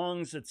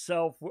 prolongs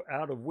itself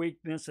out of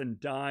weakness, and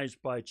dies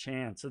by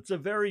chance. It's a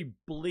very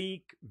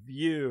bleak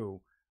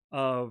view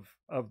of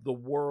the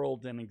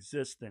world and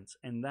existence,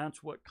 and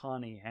that's what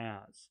Connie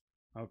has.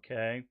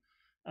 Okay.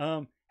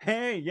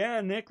 Hey, yeah,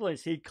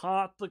 Nicholas, he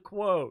caught the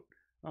quote.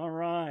 All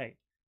right.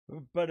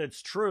 But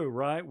it's true,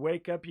 right?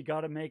 Wake up, you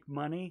got to make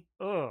money.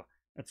 Ugh.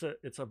 It's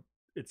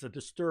a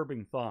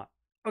disturbing thought.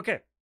 Okay.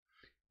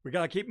 We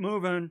got to keep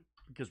moving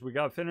because we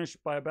got to finish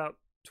by about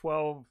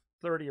 12:30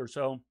 or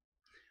so.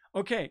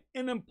 Okay,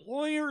 An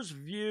Employer's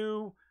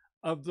View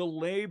of the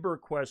Labor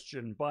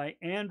Question by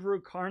Andrew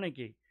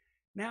Carnegie.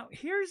 Now,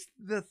 here's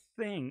the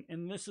thing,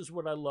 and this is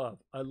what I love.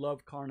 I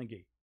love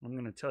Carnegie. I'm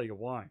going to tell you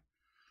why.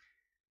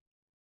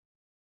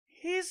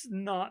 He's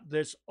not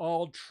this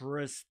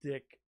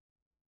altruistic,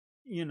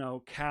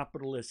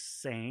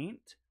 capitalist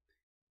saint.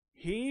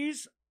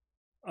 He's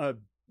a,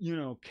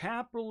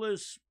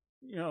 capitalist,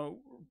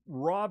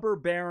 robber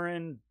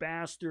baron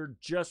bastard,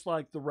 just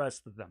like the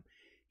rest of them.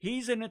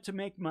 He's in it to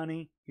make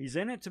money. He's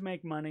in it to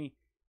make money.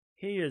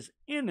 He is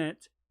in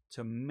it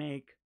to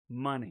make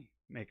money.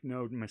 Make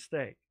no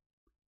mistake.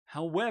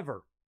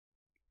 However,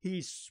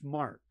 he's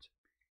smart.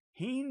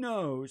 He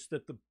knows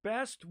that the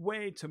best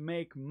way to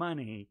make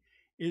money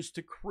is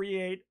to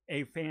create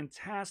a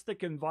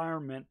fantastic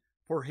environment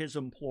for his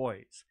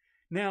employees.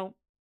 Now,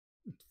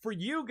 for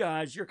you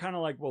guys, you're kind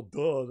of like, well,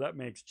 duh, that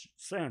makes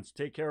sense.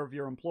 Take care of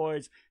your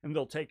employees and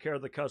they'll take care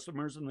of the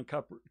customers, and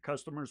the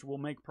customers will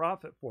make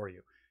profit for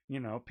you.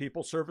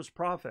 People service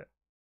profit.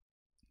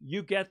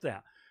 You get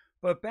that.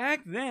 But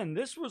back then,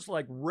 this was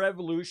like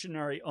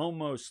revolutionary,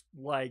 almost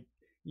like,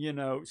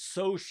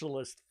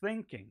 socialist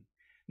thinking.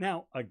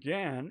 Now,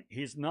 again,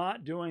 he's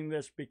not doing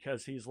this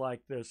because he's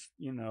like this,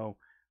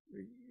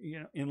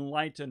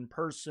 enlightened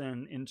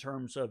person in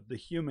terms of the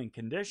human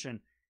condition.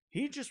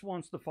 He just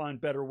wants to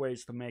find better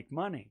ways to make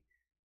money.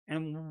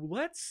 And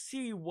let's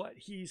see what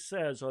he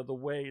says are the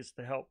ways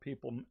to help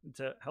people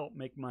to help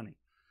make money.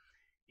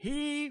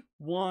 He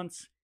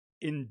wants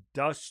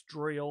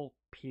industrial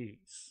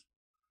peace.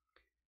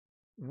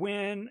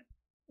 When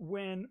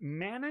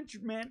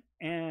management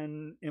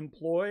and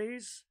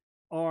employees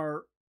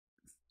are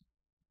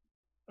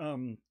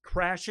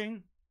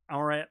crashing,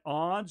 are at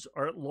odds,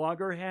 are at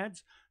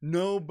loggerheads,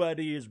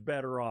 nobody is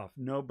better off.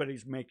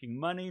 Nobody's making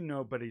money.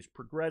 Nobody's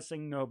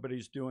progressing.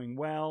 Nobody's doing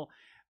well.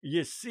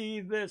 You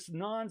see this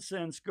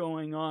nonsense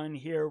going on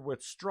here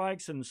with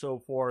strikes and so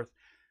forth.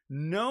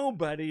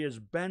 Nobody is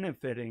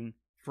benefiting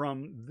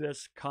from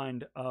this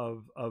kind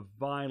of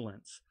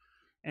violence.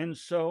 And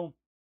so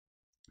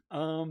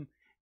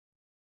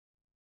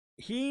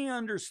he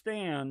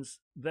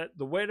understands that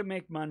the way to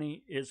make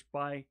money is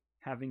by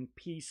having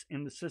peace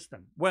in the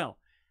system. Well,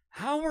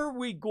 how are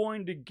we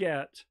going to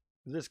get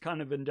this kind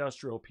of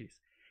industrial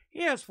peace?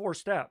 He has 4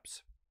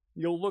 steps.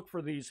 You'll look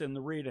for these in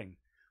the reading.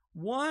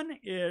 One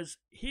is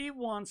he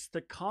wants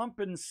to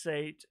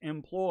compensate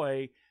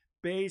employee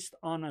based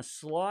on a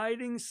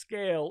sliding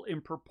scale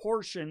in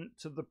proportion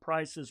to the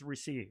prices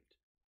received.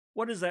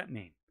 What does that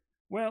mean?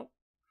 Well,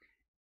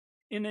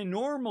 in a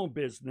normal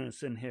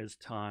business in his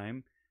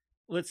time,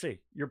 let's see,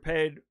 you're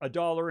paid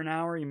 $1 an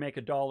hour, you make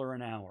 $1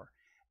 an hour.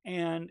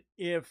 And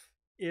if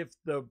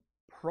the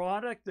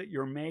product that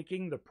you're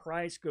making, the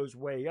price goes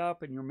way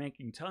up and you're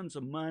making tons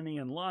of money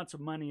and lots of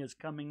money is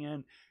coming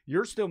in,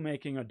 you're still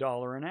making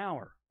 $1 an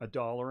hour,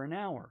 $1 an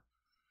hour.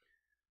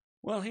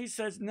 Well, he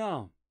says,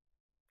 no,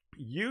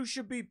 you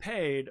should be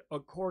paid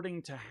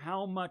according to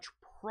how much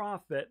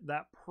profit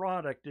that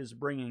product is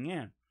bringing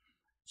in.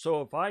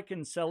 So if I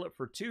can sell it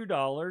for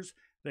 $2,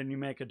 then you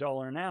make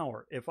 $1 an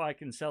hour. If I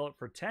can sell it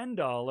for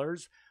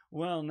 $10,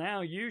 well,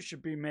 now you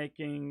should be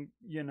making,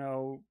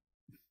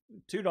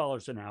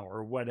 $2 an hour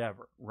or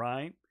whatever,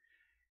 right?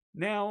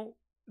 Now,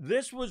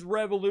 this was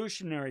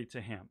revolutionary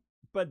to him,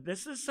 but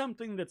this is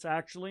something that's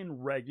actually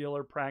in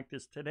regular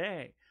practice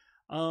today.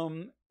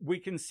 We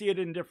can see it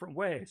in different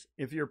ways.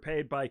 If you're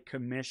paid by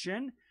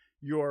commission,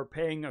 you're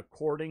paying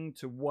according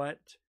to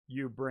what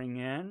you bring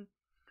in.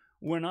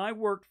 When I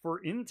worked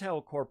for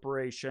Intel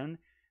Corporation,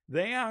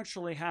 they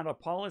actually had a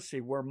policy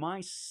where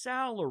my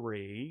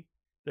salary,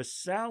 the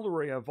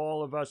salary of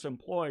all of us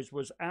employees,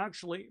 was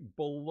actually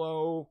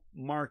below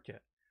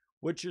market,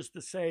 which is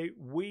to say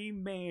we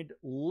made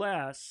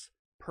less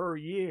per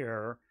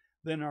year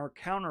than our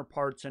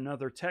counterparts in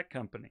other tech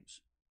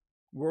companies.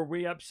 Were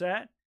we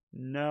upset?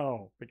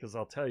 No, because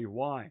I'll tell you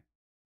why.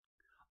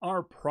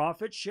 Our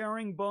profit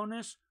sharing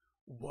bonus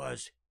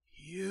was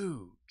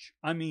huge.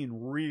 I mean,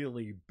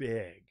 really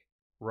big,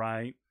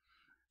 right?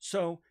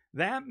 So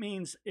that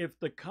means if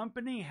the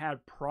company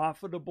had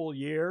profitable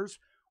years,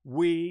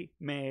 we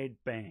made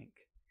bank.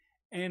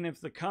 And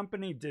if the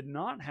company did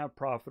not have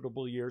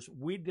profitable years,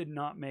 we did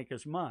not make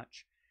as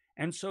much.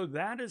 And so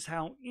that is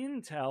how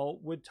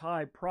Intel would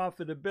tie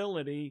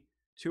profitability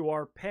to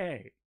our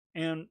pay.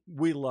 And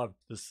we loved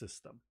the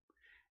system.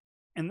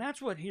 And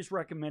that's what he's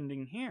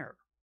recommending here.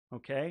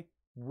 Okay?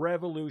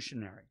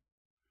 Revolutionary.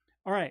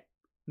 All right.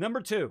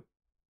 Number 2,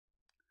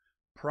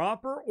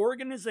 proper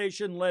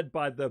organization led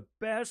by the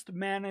best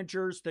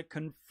managers that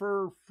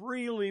confer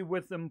freely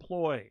with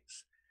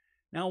employees.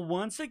 Now,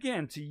 once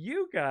again, to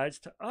you guys,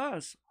 to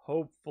us,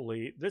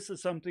 hopefully, this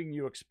is something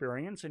you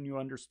experience and you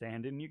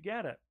understand and you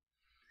get it.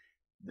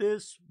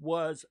 This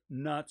was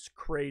nuts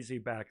crazy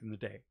back in the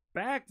day.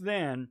 Back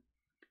then,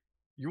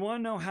 you want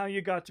to know how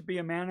you got to be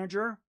a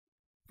manager?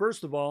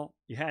 First of all,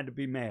 you had to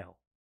be male.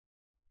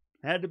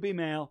 Had to be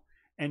male,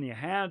 and you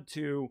had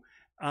to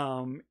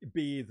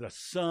be the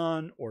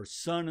son or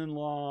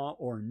son-in-law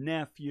or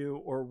nephew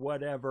or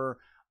whatever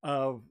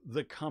of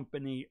the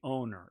company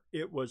owner.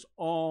 It was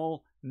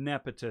all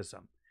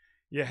nepotism.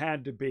 You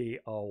had to be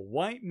a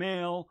white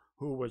male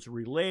who was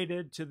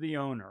related to the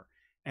owner.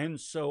 And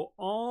so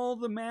all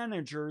the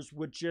managers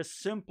would just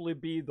simply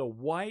be the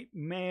white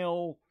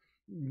male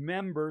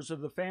members of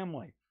the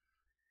family.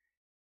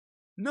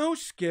 No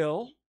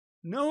skill,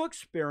 no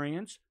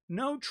experience,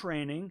 no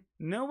training,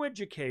 no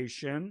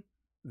education.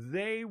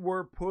 They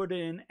were put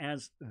in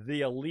as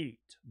the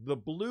elite, the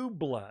blue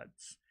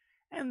bloods,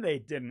 and they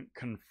didn't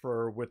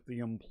confer with the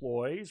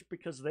employees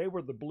because they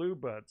were the blue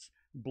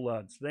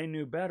bloods. They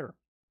knew better.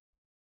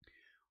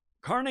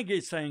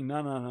 Carnegie's saying,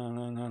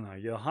 no.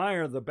 You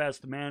hire the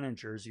best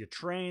managers, you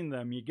train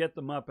them, you get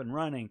them up and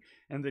running,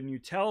 and then you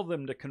tell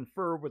them to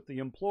confer with the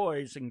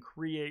employees and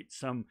create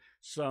some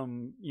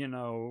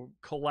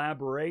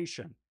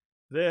collaboration.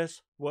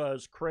 This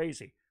was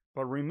crazy.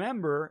 But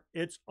remember,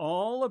 it's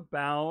all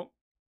about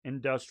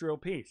industrial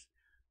peace.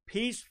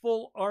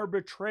 Peaceful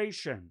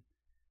arbitration.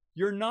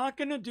 You're not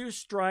going to do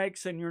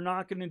strikes and you're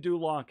not going to do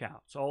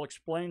lockouts. I'll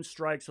explain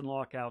strikes and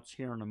lockouts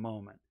here in a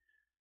moment.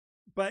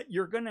 But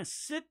you're going to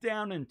sit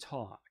down and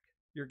talk.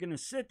 You're going to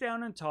sit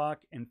down and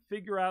talk and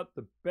figure out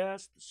the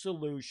best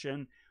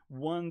solution,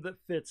 one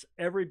that fits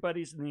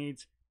everybody's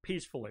needs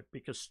peacefully,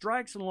 because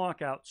strikes and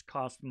lockouts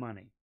cost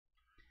money.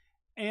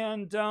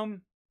 And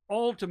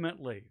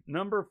ultimately,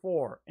 number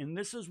 4, and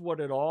this is what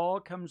it all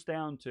comes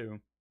down to,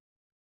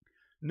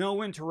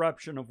 no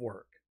interruption of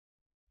work.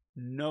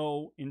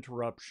 No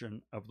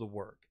interruption of the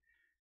work.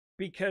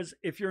 Because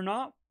if you're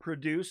not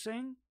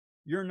producing,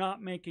 you're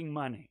not making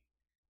money.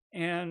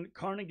 And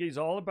Carnegie's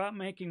all about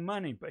making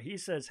money, but he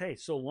says, hey,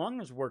 so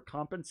long as we're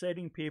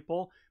compensating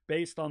people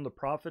based on the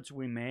profits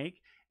we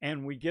make,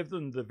 and we give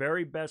them the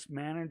very best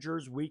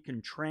managers we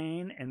can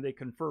train and they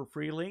confer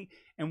freely,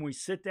 and we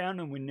sit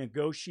down and we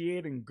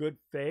negotiate in good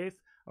faith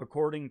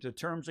according to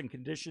terms and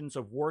conditions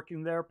of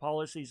working there,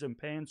 policies and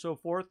pay and so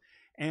forth,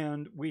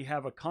 and we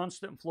have a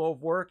constant flow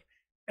of work,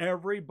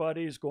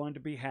 everybody's going to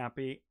be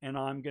happy, and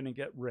I'm going to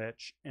get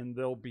rich, and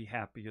they'll be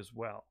happy as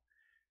well.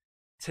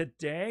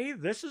 Today,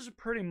 this is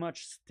pretty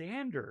much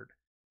standard,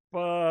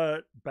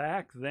 but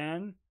back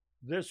then,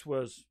 this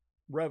was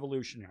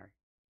revolutionary.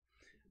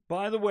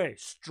 By the way,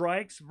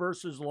 strikes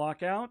versus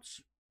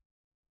lockouts.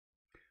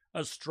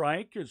 A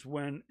strike is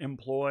when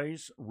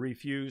employees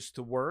refuse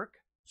to work,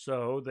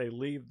 so they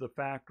leave the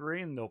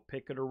factory and they'll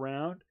picket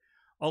around.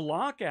 A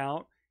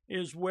lockout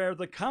is where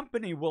the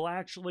company will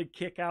actually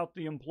kick out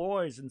the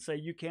employees and say,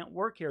 you can't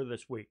work here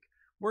this week.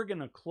 We're going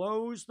to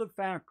close the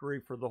factory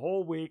for the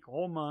whole week,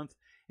 whole month,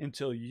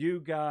 until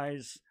you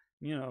guys,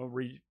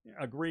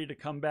 agree to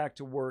come back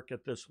to work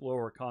at this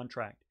lower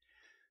contract.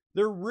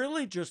 They're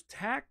really just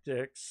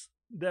tactics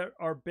that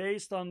are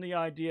based on the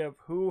idea of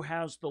who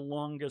has the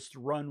longest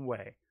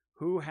runway,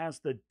 who has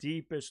the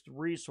deepest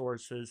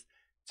resources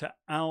to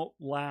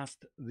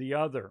outlast the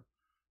other.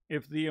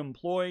 If the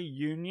employee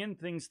union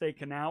thinks they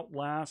can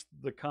outlast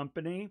the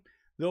company,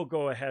 they'll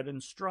go ahead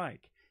and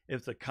strike.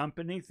 If the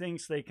company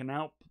thinks they can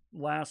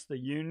outlast the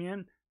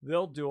union,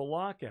 they'll do a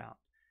lockout.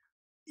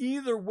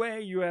 Either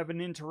way, you have an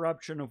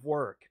interruption of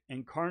work.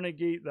 And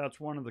Carnegie, that's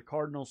one of the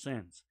cardinal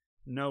sins.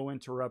 No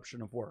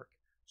interruption of work.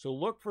 So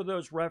look for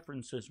those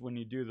references when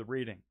you do the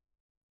reading.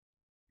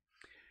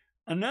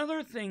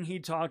 Another thing he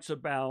talks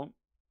about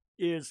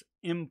is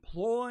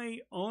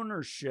employee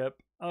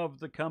ownership of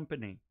the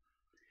company.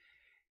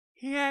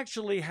 He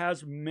actually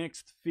has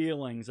mixed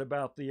feelings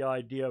about the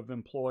idea of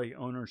employee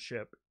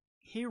ownership.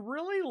 He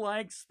really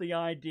likes the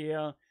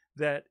idea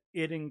that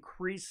it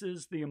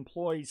increases the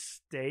employee's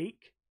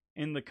stake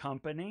in the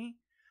company.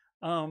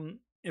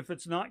 If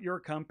it's not your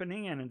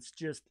company and it's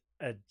just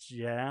a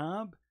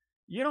job,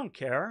 you don't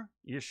care.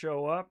 You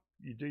show up,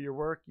 you do your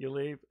work, you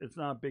leave. It's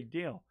not a big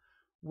deal.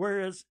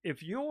 Whereas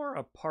if you're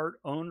a part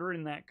owner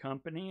in that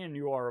company and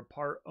you are a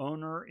part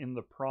owner in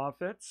the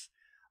profits,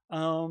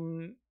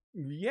 you're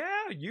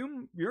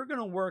going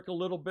to work a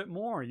little bit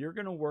more. You're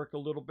going to work a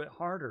little bit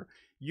harder.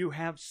 You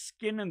have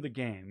skin in the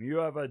game. You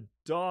have a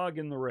dog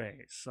in the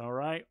race, all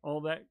right?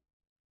 All that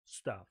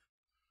stuff.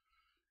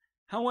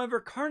 However,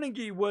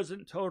 Carnegie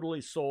wasn't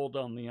totally sold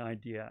on the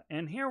idea,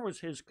 and here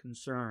was his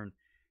concern.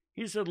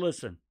 He said,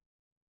 listen,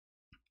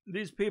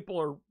 these people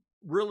are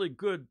really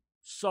good,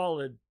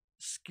 solid,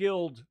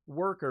 skilled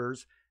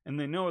workers, and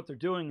they know what they're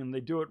doing, and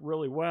they do it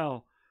really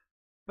well.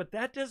 but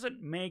that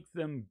doesn't make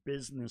them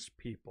business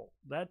people.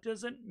 That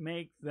doesn't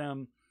make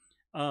them,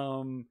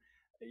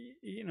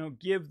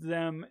 give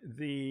them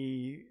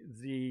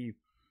the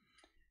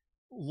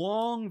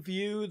long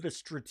view, the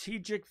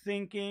strategic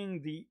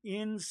thinking, the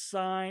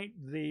insight,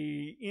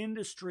 the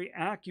industry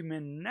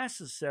acumen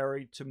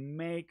necessary to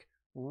make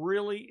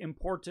really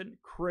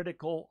important,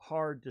 critical,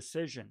 hard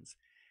decisions.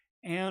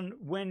 And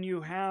when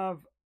you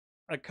have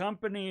a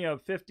company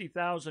of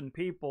 50,000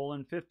 people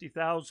and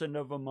 50,000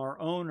 of them are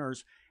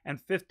owners and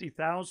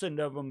 50,000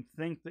 of them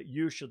think that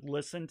you should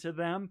listen to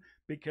them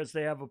because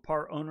they have a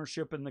part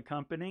ownership in the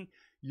company,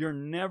 you're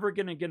never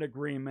going to get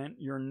agreement.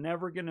 You're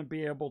never going to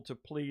be able to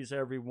please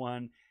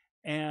everyone.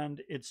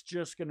 And it's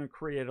just going to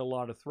create a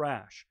lot of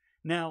thrash.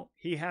 Now,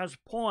 he has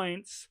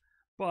points,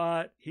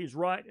 but he's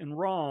right and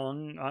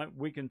wrong.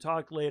 We can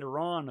talk later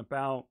on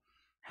about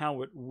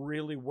how it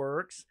really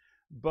works.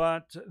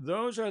 But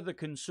those are the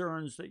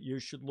concerns that you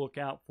should look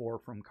out for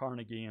from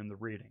Carnegie in the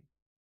reading.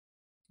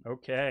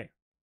 Okay.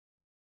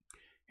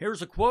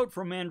 Here's a quote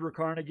from Andrew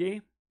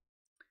Carnegie.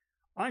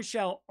 I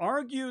shall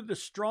argue the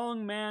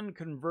strong man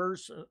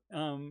conversely,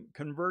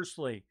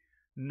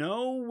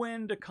 know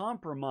when to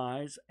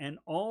compromise, and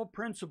all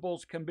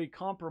principles can be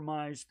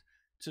compromised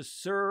to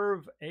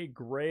serve a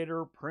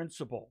greater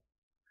principle.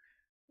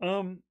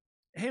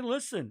 Hey,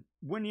 listen,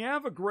 when you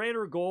have a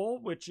greater goal,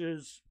 which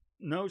is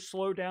no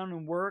slowdown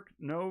in work,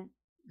 no,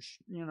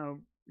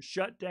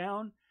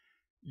 shutdown,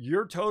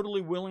 you're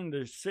totally willing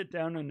to sit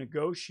down and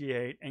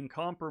negotiate and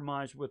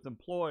compromise with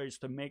employees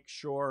to make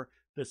sure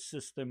the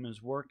system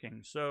is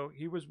working. So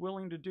he was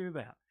willing to do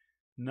that.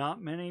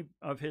 Not many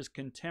of his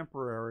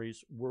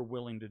contemporaries were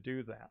willing to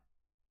do that.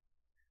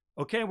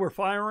 Okay, we're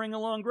firing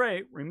along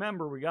great.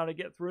 Remember, we got to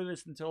get through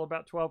this until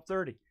about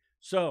 12:30.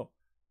 So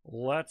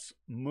let's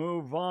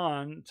move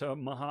on to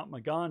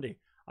Mahatma Gandhi.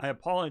 I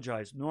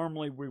apologize.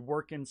 Normally we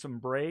work in some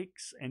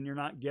breaks and you're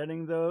not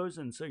getting those.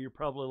 And so you're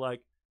probably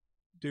like,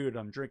 dude,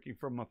 I'm drinking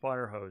from a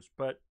fire hose.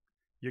 But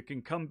you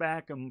can come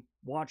back and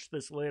watch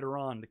this later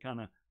on to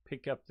kind of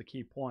pick up the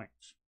key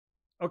points.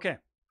 Okay.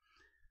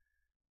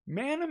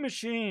 Man and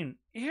machine.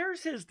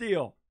 Here's his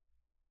deal.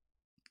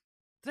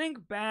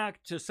 Think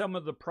back to some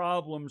of the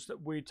problems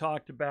that we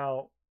talked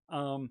about,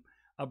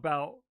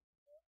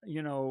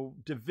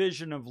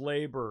 division of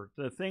labor,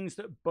 the things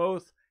that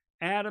both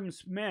Adam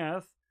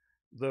Smith,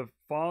 the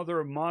father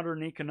of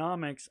modern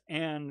economics,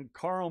 and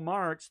Karl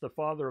Marx, the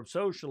father of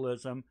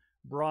socialism,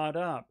 brought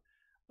up.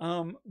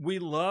 We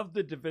love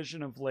the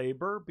division of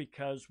labor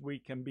because we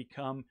can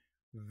become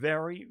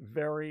very,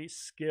 very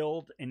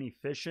skilled and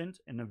efficient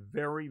in a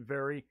very,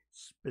 very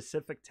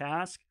specific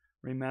task.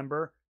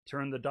 Remember,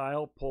 turn the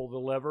dial, pull the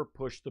lever,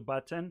 push the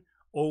button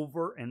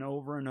over and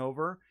over and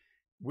over.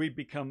 We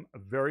become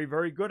very,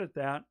 very good at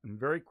that and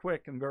very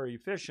quick and very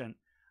efficient.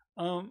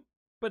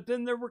 But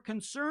then there were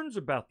concerns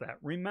about that.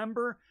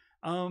 Remember,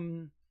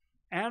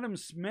 Adam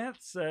Smith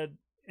said,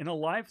 in a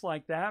life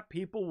like that,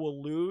 people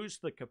will lose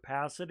the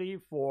capacity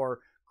for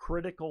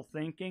critical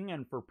thinking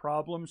and for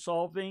problem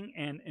solving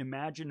and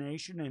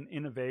imagination and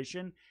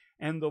innovation,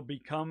 and they'll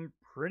become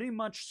pretty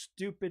much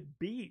stupid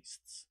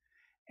beasts.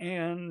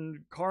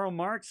 And Karl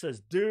Marx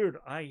says, dude,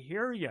 I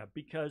hear you,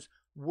 because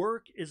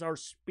work is our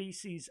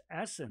species'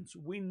 essence.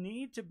 We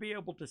need to be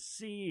able to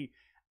see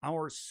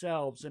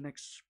ourselves and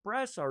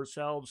express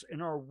ourselves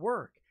in our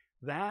work.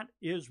 That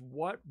is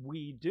what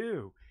we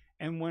do.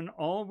 And when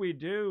all we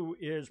do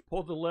is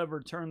pull the lever,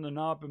 turn the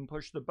knob, and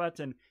push the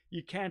button,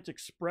 you can't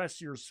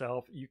express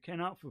yourself. You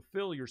cannot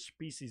fulfill your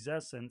species'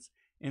 essence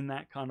in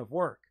that kind of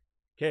work.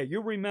 Okay,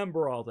 you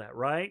remember all that,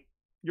 right?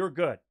 You're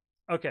good.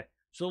 Okay,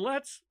 so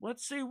let's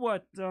see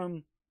what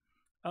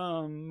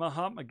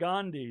Mahatma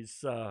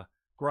Gandhi's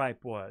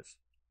gripe was.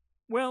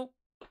 Well,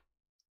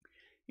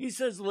 he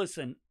says,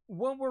 listen,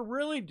 what we're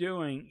really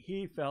doing,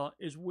 he felt,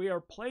 is we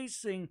are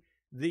placing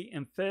the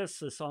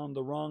emphasis on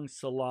the wrong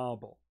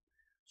syllable.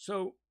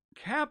 So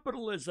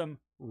capitalism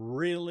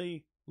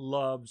really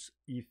loves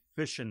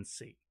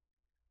efficiency.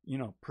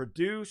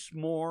 Produce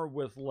more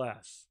with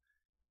less.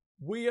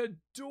 We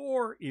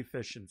adore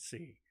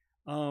efficiency.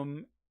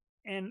 And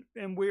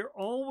we're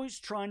always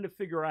trying to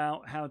figure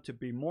out how to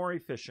be more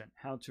efficient,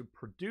 how to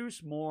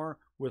produce more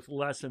with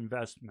less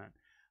investment.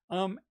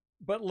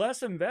 But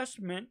less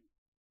investment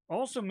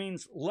also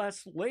means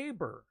less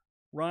labor,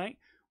 right?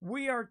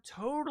 We are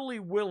totally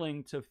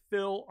willing to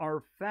fill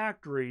our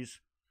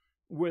factories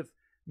with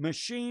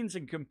machines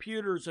and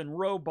computers and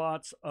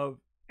robots of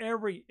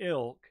every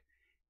ilk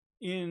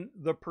in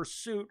the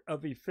pursuit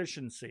of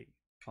efficiency,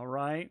 all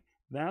right?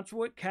 That's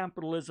what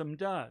capitalism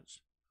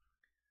does.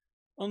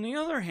 On the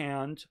other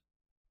hand,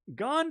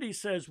 Gandhi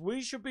says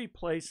we should be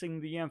placing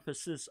the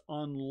emphasis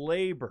on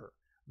labor,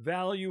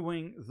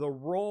 valuing the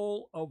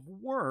role of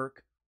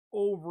work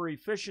over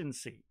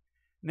efficiency.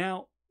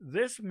 Now,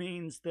 this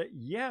means that,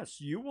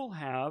 yes, you will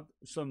have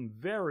some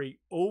very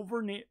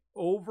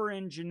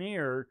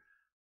over-engineered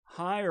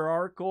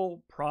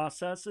hierarchical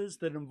processes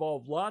that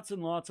involve lots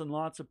and lots and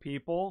lots of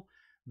people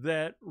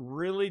that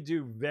really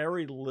do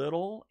very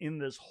little in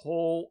this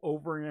whole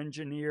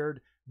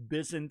over-engineered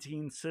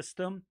Byzantine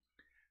system,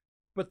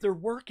 but they're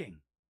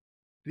working.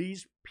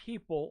 These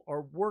people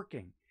are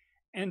working.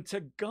 And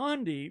to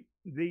Gandhi,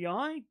 the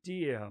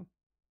idea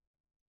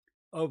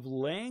of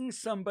laying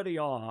somebody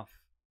off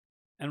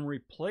and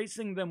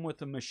replacing them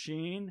with a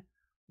machine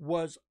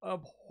was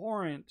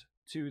abhorrent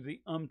to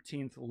the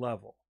umpteenth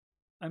level.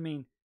 I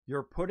mean,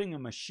 you're putting a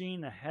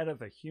machine ahead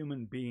of a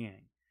human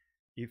being.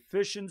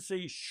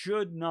 Efficiency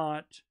should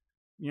not,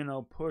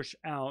 push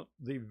out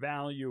the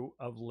value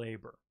of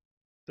labor.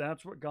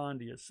 That's what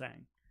Gandhi is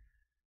saying.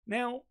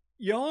 Now,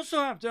 you also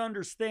have to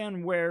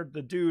understand where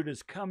the dude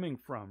is coming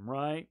from,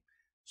 right?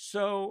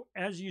 So,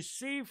 as you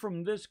see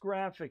from this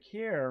graphic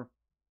here,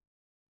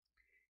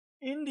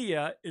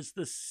 India is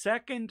the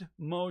second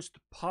most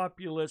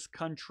populous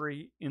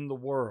country in the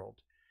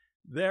world.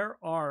 There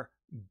are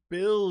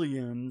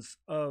billions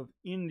of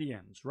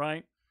Indians,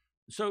 right?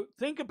 So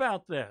think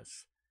about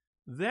this.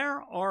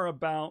 There are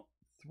about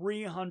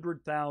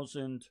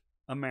 300,000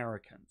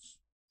 Americans,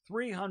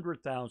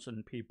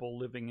 300,000 people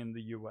living in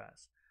the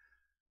US.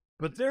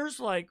 But there's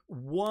like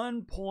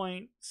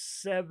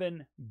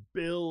 1.7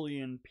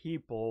 billion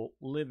people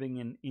living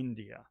in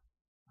India,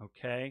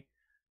 okay?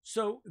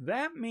 So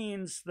that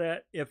means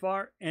that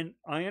and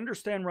I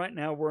understand right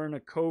now we're in a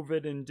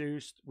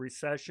COVID-induced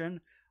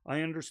recession.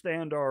 I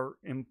understand our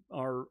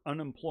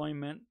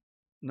unemployment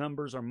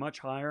numbers are much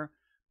higher,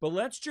 but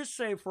let's just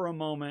say for a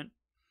moment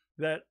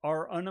that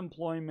our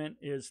unemployment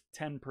is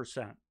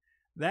 10%.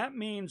 That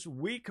means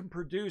we can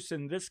produce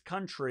in this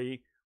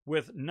country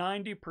with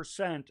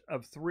 90%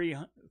 of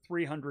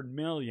 300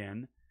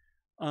 million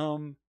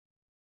and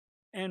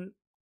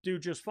do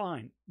just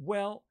fine.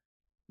 Well,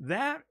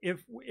 that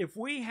if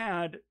we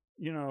had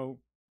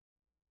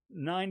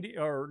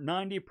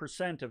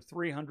 90% of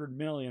 300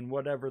 million,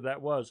 whatever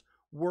that was,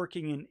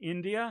 working in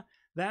India,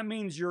 that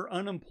means your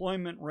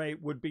unemployment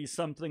rate would be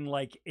something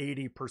like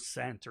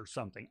 80% or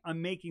something.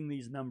 I'm making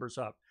these numbers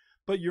up,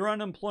 but your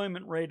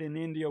unemployment rate in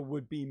India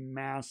would be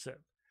massive.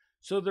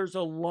 So there's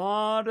a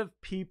lot of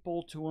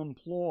people to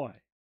employ,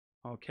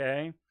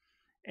 okay?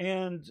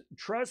 And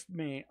trust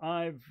me,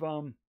 I've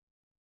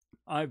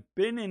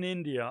been in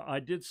India. I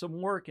did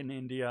some work in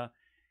India.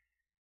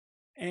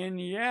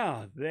 And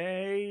yeah,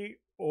 they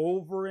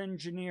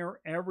over-engineer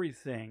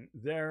everything.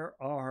 There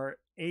are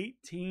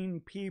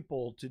 18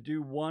 people to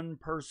do one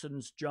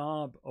person's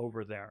job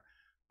over there.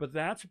 But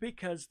that's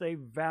because they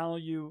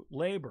value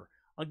labor.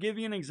 I'll give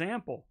you an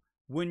example.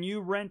 When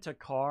you rent a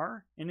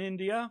car in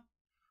India,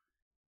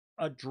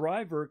 a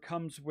driver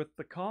comes with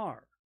the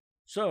car.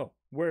 So,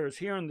 whereas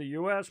here in the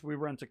US, we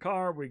rent a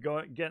car, we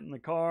get in the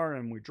car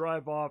and we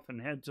drive off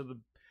and head to the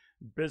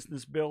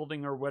business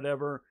building or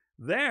whatever,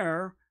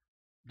 there,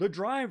 the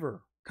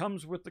driver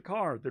comes with the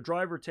car. The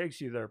driver takes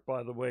you there.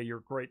 By the way, you're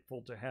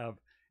grateful to have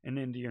an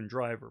Indian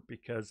driver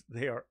because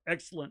they are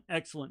excellent,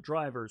 excellent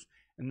drivers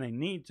and they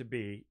need to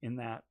be in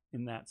that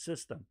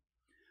system.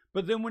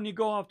 But then when you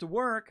go off to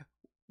work,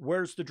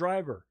 where's the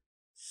driver?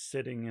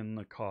 Sitting in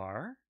the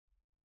car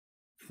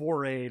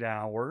for 8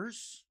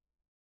 hours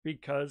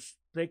because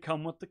they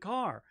come with the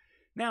car.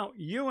 Now,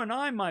 you and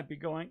I might be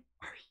going,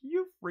 are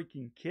you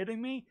freaking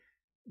kidding me?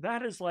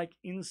 That is like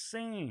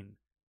insane.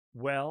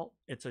 Well,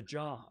 it's a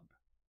job.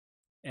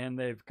 And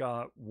they've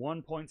got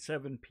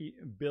 1.7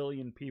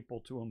 billion people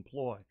to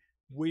employ.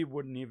 We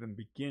wouldn't even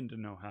begin to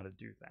know how to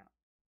do that.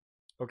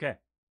 Okay.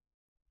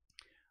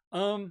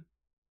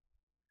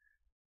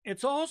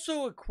 It's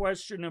also a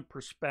question of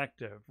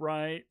perspective,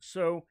 right?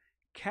 So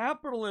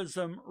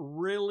capitalism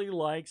really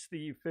likes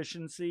the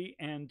efficiency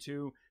and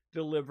to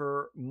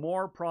deliver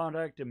more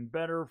product and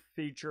better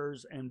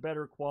features and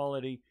better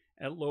quality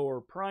at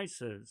lower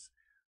prices.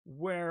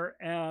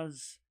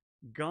 Whereas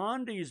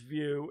Gandhi's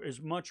view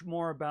is much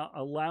more about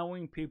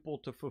allowing people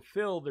to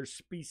fulfill their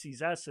species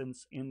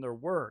essence in their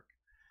work.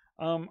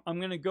 I'm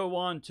going to go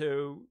on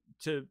to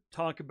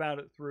talk about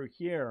it through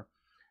here.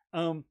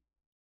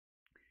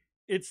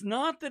 It's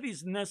not that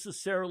he's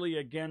necessarily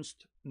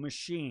against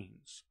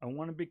machines. I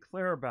want to be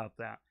clear about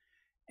that.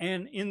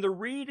 And in the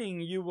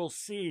reading, you will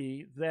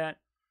see that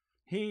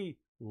he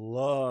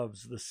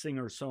loves the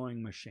Singer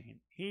sewing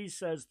machine. He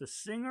says the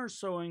Singer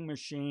sewing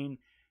machine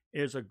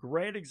is a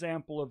great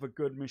example of a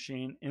good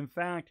machine. In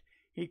fact,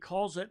 he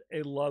calls it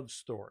a love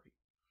story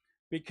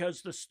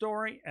because the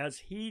story, as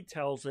he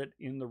tells it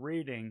in the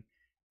reading,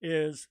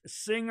 is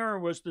Singer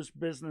was this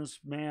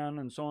businessman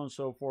and so on and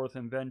so forth,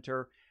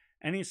 inventor,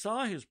 and he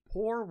saw his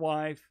poor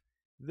wife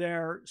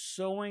there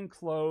sewing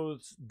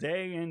clothes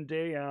day in,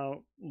 day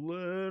out,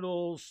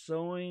 little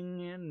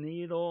sewing and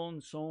needle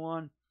and so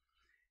on.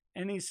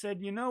 And he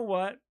said, you know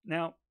what?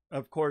 Now,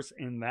 of course,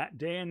 in that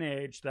day and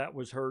age, that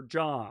was her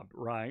job,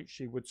 right?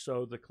 She would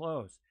sew the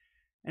clothes.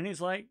 And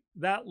he's like,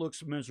 that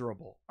looks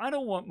miserable. I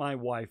don't want my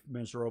wife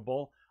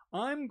miserable.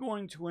 I'm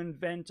going to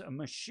invent a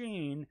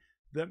machine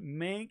that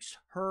makes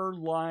her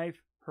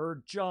life,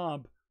 her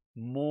job,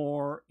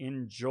 more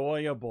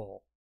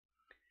enjoyable.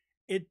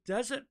 It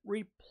doesn't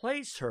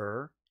replace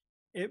her.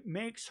 It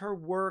makes her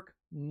work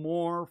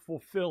more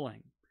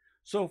fulfilling.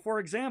 So, for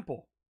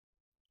example,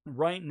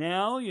 Right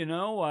now,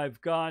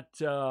 I've got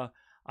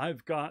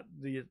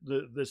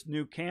this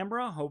new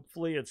camera.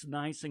 Hopefully, it's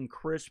nice and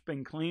crisp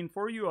and clean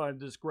for you. I have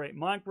this great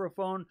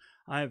microphone.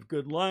 I have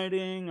good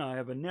lighting. I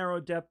have a narrow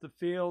depth of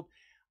field.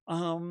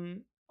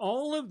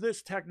 All of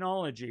this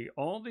technology,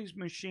 all these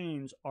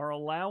machines are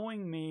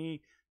allowing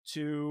me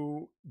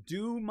to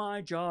do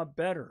my job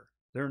better.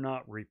 They're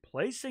not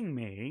replacing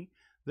me.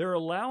 They're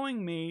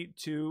allowing me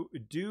to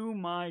do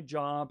my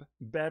job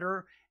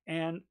better.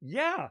 And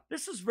yeah,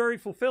 this is very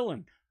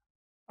fulfilling.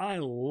 I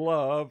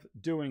love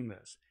doing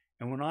this.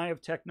 And when I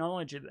have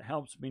technology that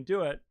helps me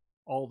do it,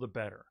 all the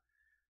better.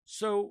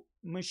 So,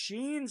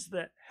 machines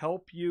that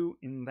help you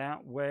in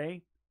that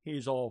way,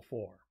 he's all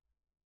for.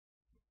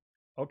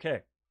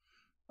 Okay.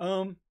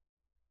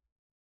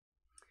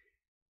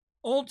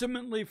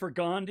 Ultimately, for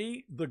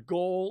Gandhi, the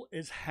goal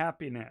is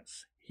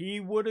happiness. He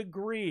would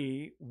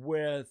agree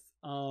with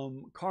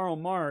Karl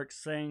Marx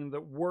saying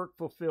that work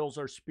fulfills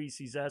our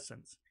species'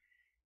 essence.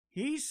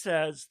 He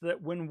says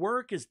that when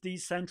work is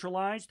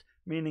decentralized,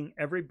 meaning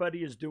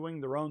everybody is doing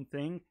their own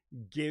thing,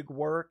 gig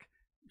work,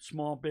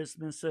 small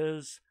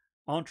businesses,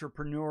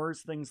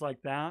 entrepreneurs, things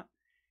like that.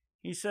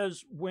 He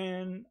says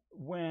when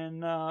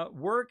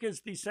work is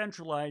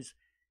decentralized,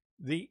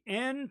 the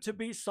end to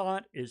be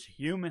sought is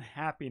human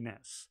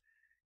happiness,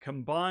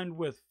 combined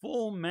with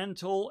full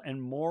mental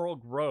and moral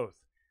growth.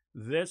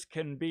 This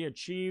can be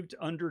achieved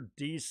under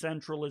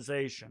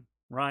decentralization,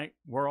 right?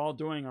 We're all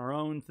doing our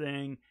own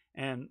thing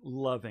and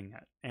loving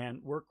it,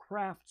 and we're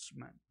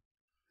craftsmen.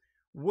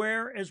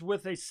 Whereas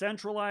with a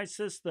centralized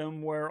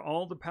system where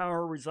all the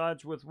power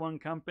resides with one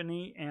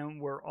company and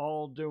we're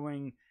all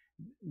doing,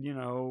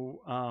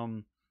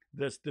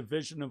 this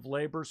division of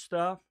labor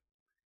stuff,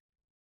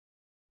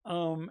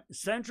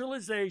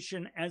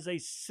 centralization as a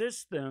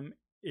system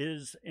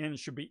is, and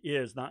should be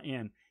is, not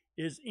in,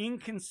 is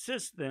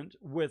inconsistent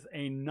with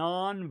a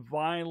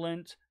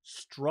non-violent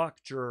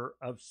structure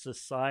of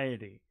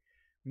society.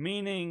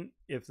 Meaning,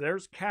 if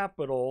there's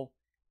capital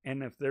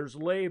and if there's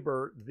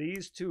labor,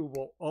 these two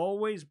will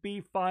always be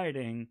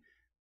fighting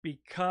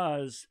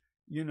because,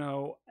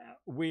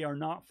 we are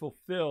not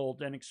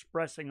fulfilled and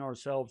expressing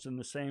ourselves in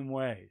the same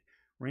way.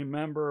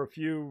 Remember a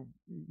few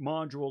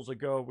modules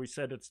ago, we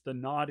said it's the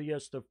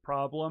naughtiest of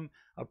problem,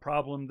 a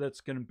problem that's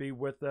going to be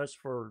with us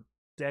for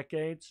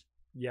decades.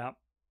 Yep,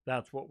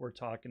 that's what we're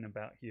talking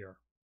about here.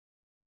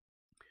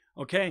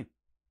 Okay,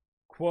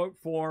 quote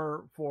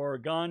for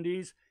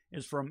Gandhi's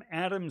is from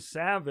Adam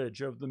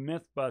Savage of the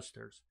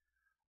Mythbusters.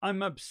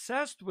 I'm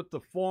obsessed with the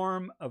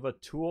form of a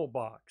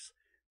toolbox.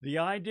 The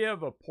idea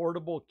of a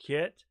portable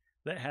kit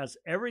that has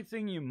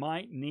everything you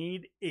might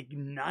need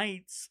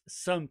ignites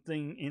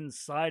something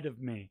inside of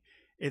me.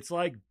 It's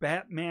like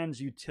Batman's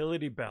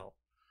utility belt.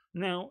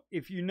 Now,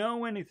 if you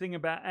know anything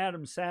about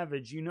Adam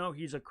Savage, you know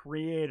he's a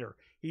creator.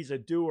 He's a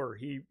doer.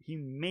 He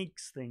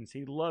makes things.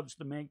 He loves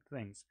to make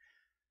things.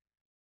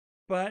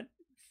 But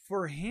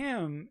for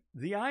him,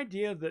 the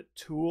idea that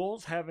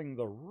tools, having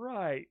the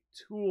right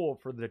tool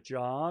for the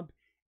job,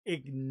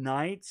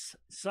 ignites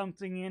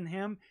something in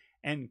him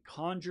and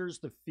conjures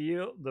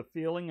the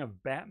feeling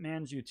of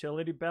Batman's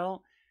utility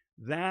belt,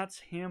 that's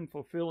him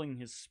fulfilling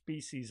his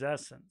species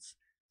essence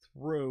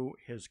through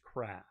his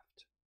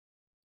craft.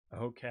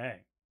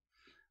 Okay.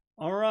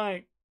 All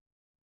right.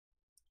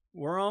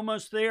 We're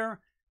almost there.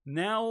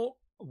 Now,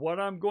 what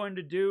I'm going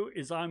to do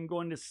is I'm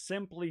going to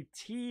simply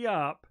tee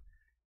up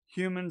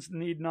Humans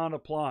Need Not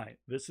Apply.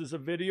 This is a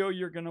video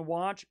you're going to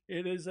watch.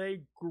 It is a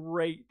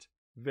great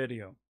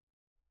video.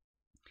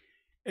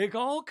 It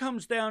all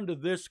comes down to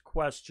this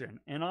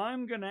question, and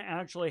I'm going to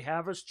actually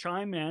have us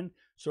chime in.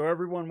 So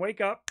everyone wake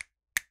up.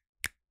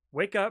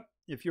 Wake up.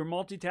 If you're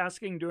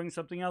multitasking, doing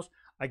something else,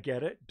 I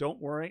get it.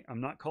 Don't worry. I'm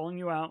not calling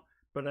you out,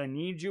 but I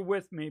need you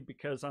with me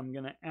because I'm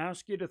going to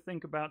ask you to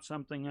think about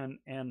something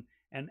and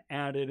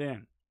add it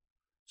in.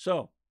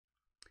 So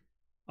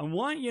I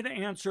want you to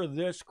answer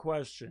this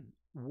question.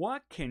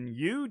 What can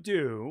you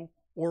do,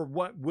 or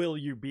what will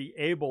you be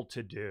able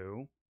to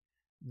do,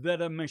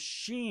 that a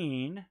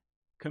machine,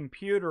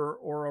 computer,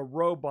 or a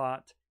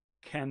robot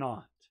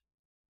cannot?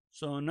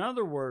 So in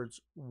other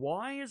words,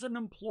 why is an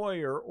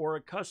employer or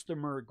a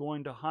customer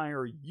going to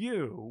hire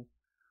you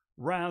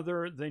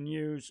rather than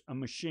use a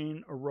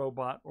machine, a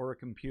robot, or a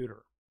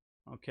computer?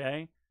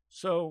 Okay,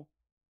 so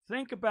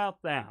think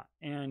about that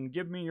and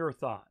give me your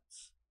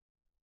thoughts.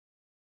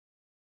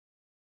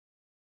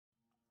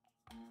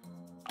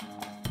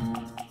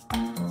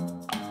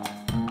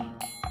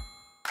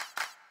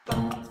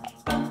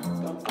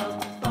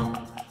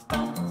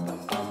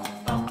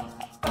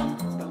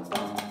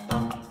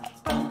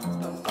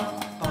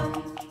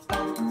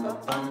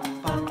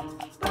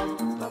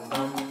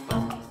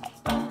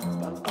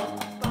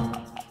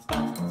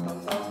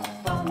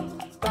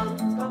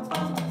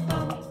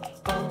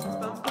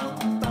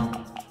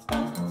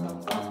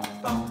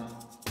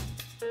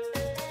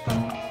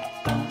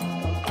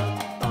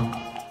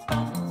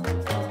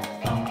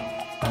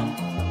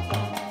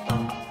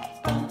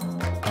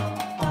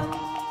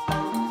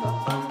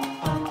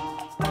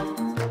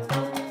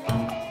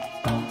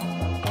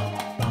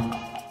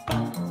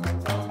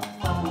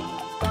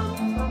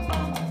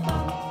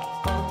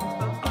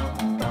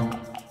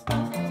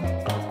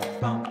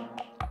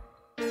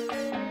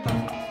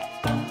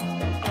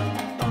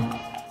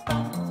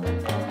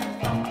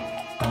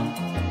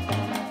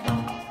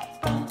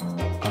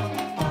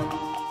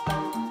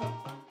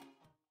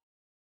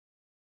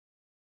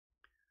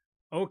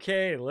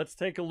 Okay, let's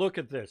take a look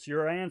at this.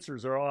 Your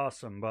answers are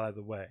awesome, by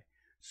the way.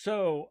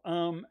 So,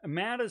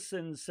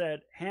 Madison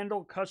said,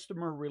 handle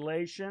customer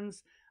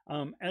relations,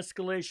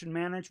 escalation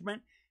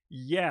management.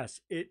 Yes,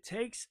 it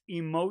takes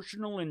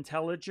emotional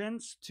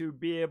intelligence to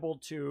be able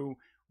to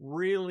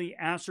really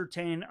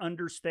ascertain,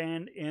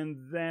 understand, and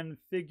then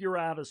figure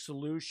out a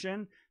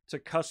solution to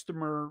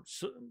customer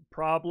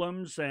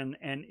problems and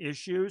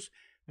issues.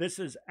 This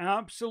is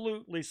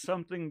absolutely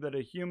something that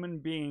a human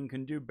being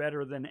can do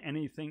better than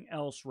anything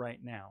else right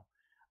now.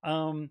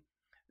 Um,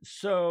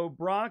 so,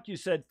 Brock, you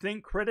said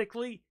think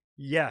critically.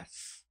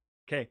 Yes.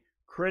 Okay.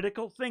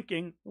 Critical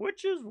thinking,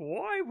 which is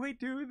why we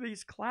do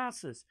these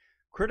classes.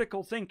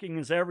 Critical thinking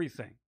is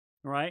everything,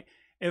 right?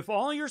 If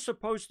all you're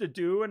supposed to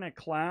do in a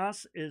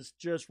class is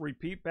just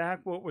repeat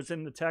back what was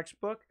in the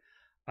textbook,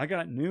 I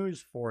got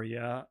news for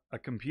you. A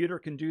computer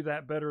can do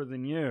that better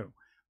than you.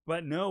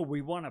 But no,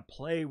 we want to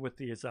play with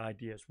these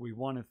ideas. We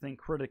want to think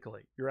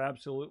critically. You're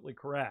absolutely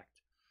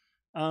correct.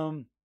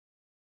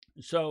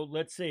 So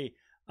let's see.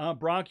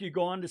 Brock, you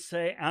go on to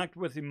say act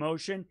with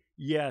emotion.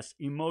 Yes,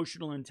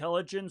 emotional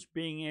intelligence,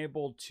 being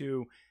able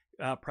to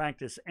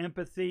practice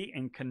empathy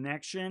and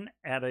connection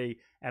at a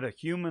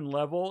human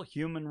level,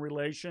 human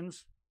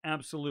relations.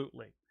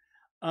 Absolutely.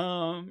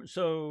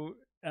 So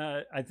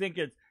I think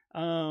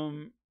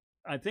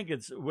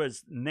it's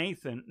was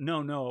Nathan.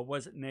 No, it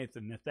wasn't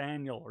Nathan.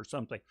 Nathaniel or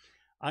something.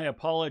 I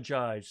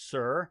apologize,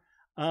 sir.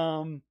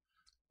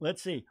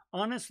 Let's see.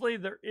 Honestly,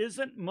 there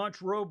isn't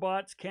much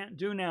robots can't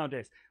do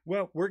nowadays.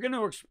 Well, we're going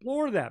to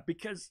explore that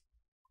because,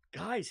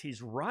 guys,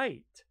 he's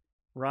right.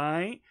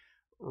 Right?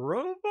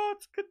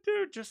 Robots could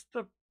do just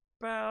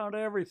about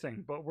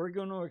everything, but we're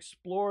going to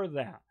explore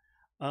that.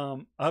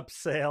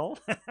 Upsell.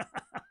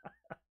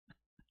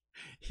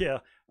 Yeah,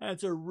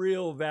 that's a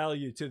real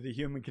value to the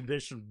human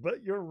condition.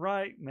 But you're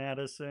right,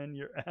 Madison.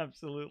 You're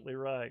absolutely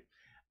right.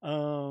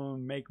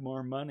 Make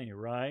more money,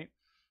 right?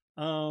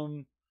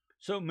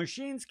 So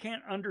machines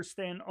can't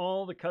understand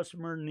all the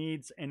customer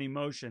needs and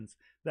emotions.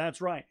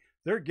 That's right.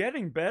 They're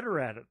getting better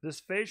at it. This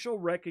facial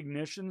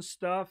recognition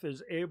stuff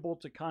is able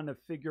to kind of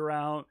figure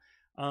out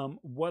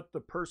what the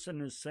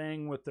person is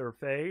saying with their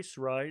face,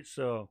 right?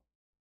 So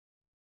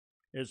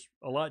it's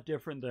a lot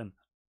different than.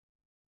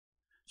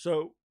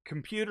 So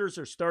computers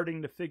are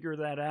starting to figure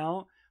that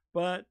out,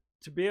 but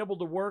to be able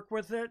to work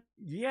with it,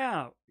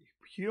 yeah,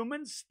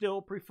 humans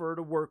still prefer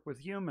to work with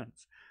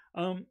humans.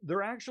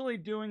 They're actually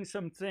doing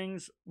some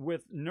things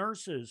with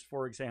nurses,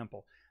 for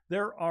example.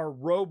 There are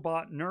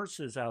robot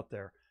nurses out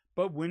there.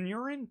 But when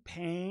you're in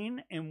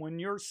pain and when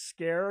you're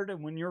scared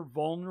and when you're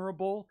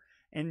vulnerable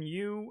and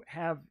you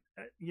have,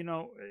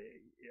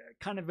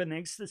 kind of an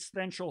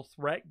existential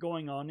threat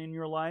going on in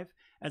your life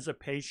as a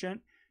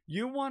patient,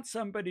 you want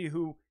somebody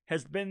who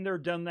has been there,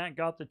 done that,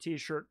 got the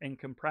t-shirt, and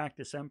can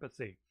practice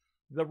empathy.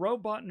 The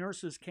robot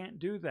nurses can't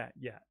do that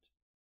yet.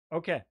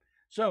 Okay,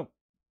 so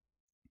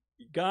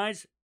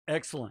guys,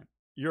 excellent.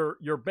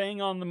 You're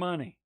bang on the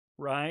money,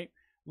 right?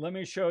 Let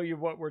me show you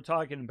what we're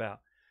talking about.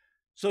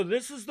 So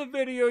this is the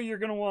video you're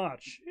going to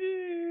watch.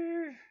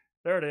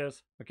 There it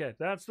is. Okay,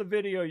 that's the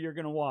video you're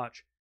going to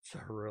watch. It's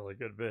a really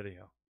good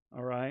video.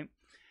 All right.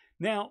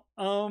 Now,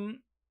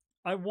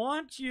 I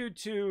want you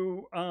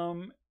to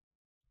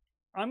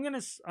I'm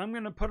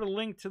gonna put a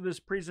link to this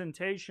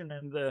presentation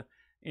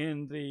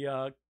in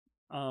the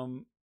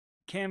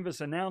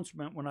Canvas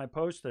announcement when I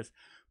post this.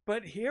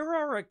 But here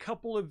are a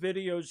couple of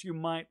videos you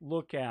might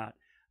look at.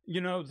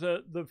 You know,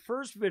 the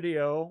first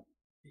video,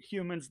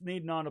 Humans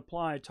Need Not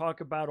Apply,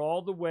 talk about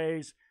all the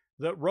ways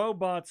that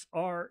robots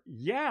are,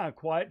 yeah,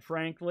 quite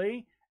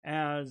frankly,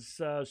 as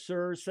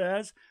Sir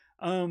says,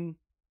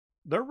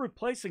 they're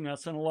replacing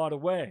us in a lot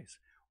of ways.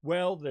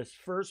 Well, this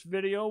first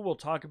video will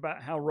talk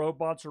about how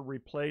robots are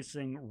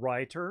replacing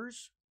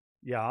writers.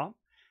 Yeah.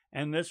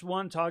 And this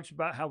one talks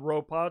about how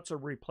robots are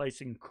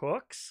replacing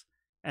cooks.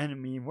 And I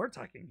mean, we're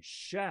talking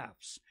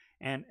chefs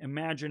and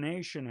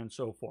imagination and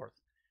so forth.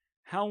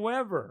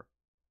 However,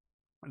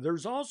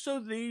 there's also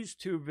these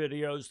two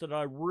videos that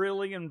I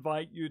really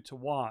invite you to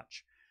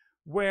watch,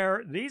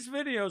 where these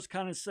videos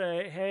kind of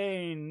say,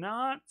 hey,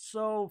 not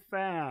so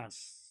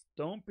fast.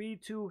 Don't be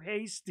too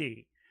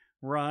hasty,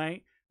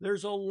 right?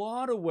 There's a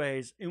lot of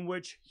ways in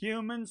which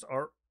humans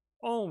are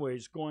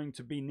always going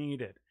to be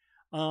needed.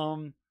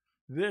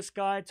 This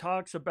guy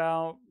talks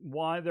about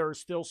why there are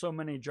still so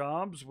many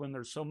jobs when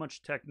there's so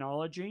much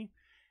technology.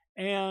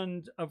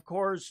 And of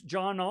course,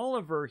 John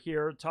Oliver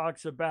here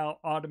talks about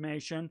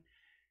automation.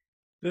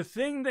 The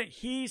thing that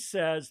he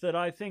says that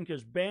I think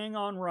is bang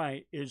on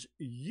right is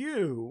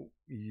you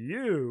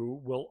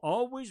will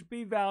always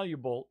be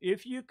valuable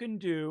if you can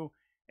do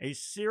a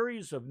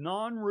series of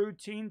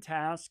non-routine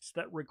tasks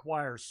that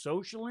require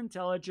social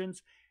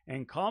intelligence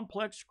and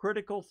complex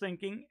critical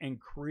thinking and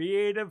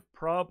creative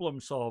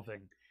problem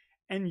solving.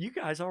 And you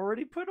guys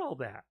already put all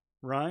that,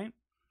 right?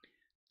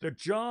 The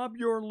job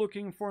you're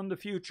looking for in the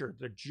future,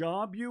 the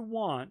job you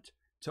want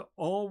to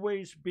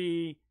always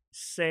be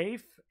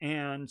safe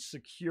and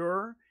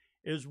secure,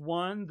 is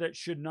one that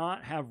should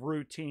not have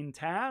routine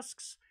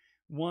tasks,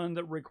 one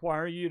that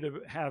require you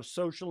to have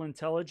social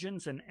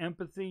intelligence and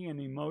empathy and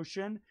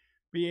emotion,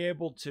 be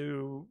able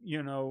to,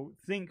 you know,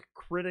 think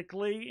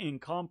critically in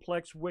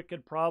complex,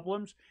 wicked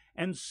problems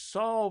and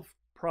solve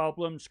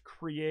problems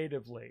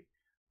creatively.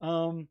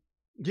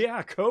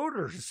 Yeah,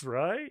 coders,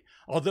 right?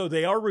 Although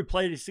they are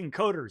replacing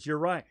coders. You're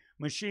right.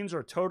 Machines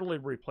are totally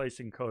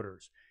replacing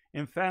coders.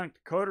 In fact,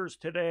 coders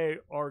today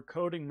are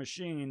coding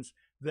machines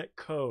that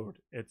code.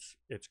 It's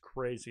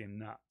crazy and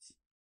nuts.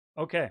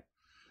 Okay.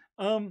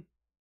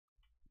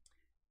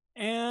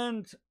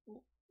 And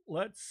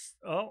let's,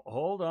 oh,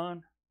 hold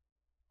on.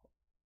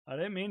 I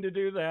didn't mean to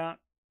do that.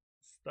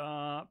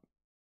 Stop.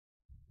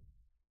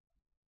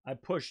 I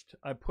pushed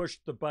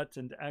the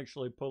button to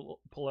actually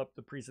pull up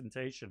the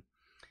presentation.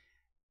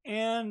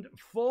 And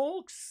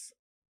folks,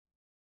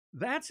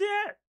 that's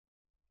it.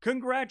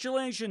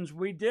 Congratulations,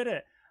 we did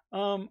it.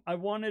 I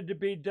wanted to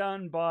be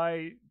done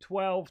by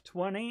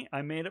 12:20.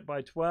 I made it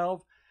by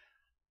 12.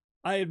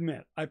 I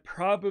admit, I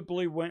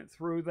probably went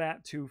through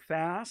that too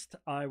fast.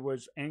 I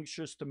was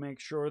anxious to make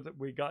sure that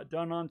we got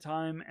done on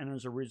time, and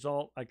as a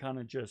result, I kind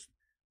of just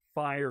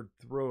fired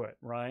through it,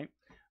 right?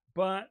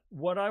 But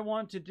what I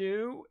want to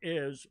do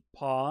is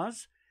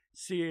pause,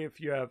 see if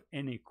you have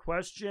any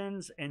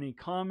questions, any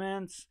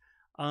comments,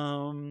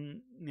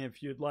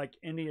 if you'd like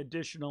any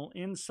additional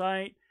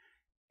insight,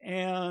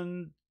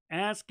 and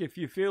ask if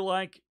you feel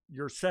like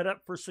you're set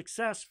up for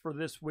success for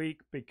this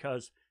week,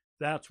 because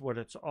that's what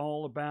it's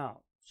all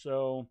about.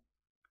 So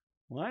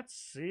let's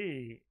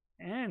see.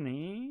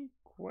 Any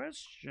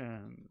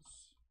questions?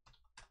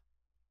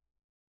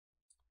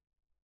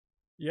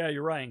 Yeah,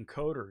 you're right.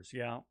 Encoders,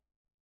 yeah.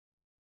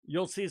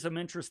 You'll see some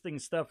interesting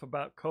stuff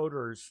about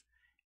coders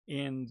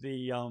in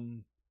the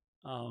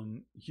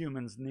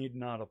Humans Need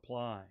Not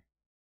Apply.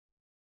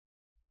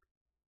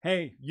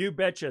 Hey, you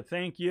betcha.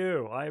 Thank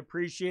you. I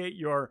appreciate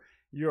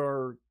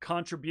your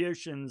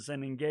contributions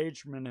and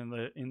engagement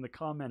in the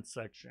comments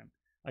section.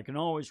 I can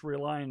always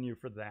rely on you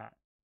for that.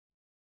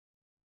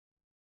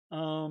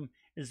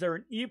 Is there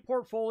an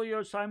e-portfolio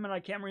assignment? I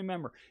can't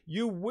remember.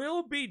 You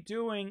will be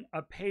doing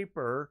a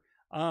paper.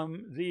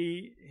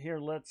 Here,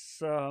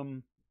 let's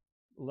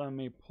let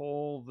me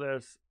pull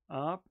this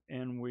up,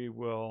 and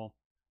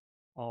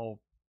I'll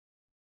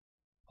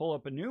pull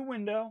up a new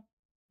window.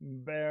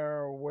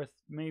 Bear with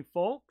me,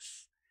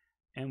 folks,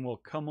 and we'll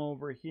come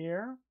over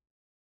here.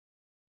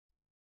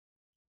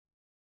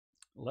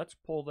 Let's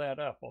pull that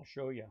up. I'll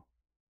show you.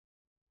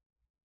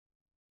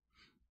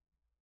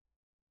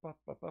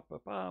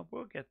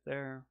 We'll get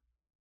there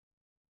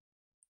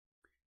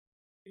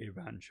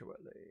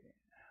eventually.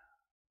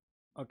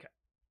 Okay.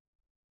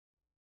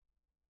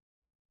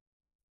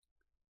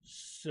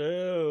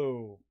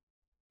 So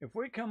if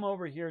we come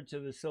over here to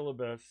the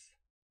syllabus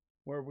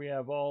where we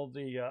have all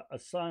the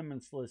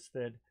assignments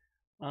listed,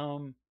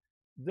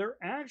 there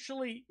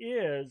actually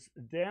is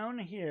down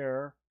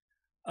here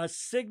a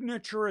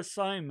signature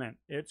assignment.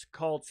 It's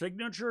called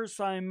Signature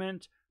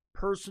Assignment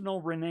Personal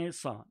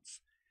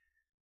Renaissance.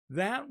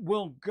 That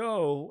will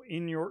go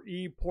in your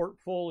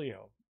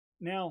e-portfolio.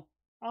 Now,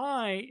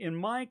 in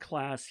my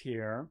class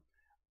here,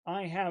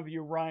 I have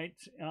you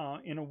write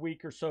in a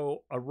week or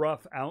so a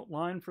rough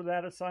outline for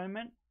that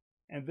assignment,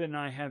 and then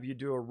I have you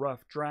do a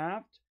rough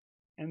draft,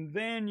 and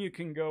then you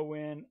can go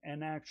in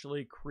and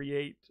actually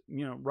create,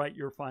 write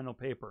your final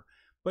paper.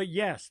 But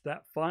yes,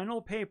 that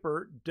final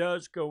paper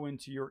does go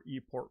into your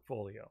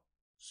e-portfolio.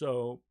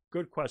 So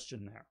good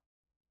question there.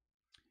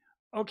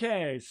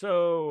 Okay,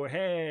 so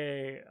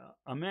hey,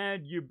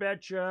 Ahmed, you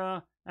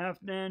betcha.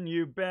 Afnan,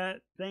 you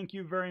bet. Thank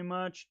you very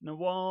much.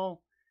 Nawal,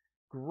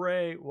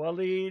 great.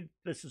 Waleed,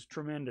 this is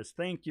tremendous.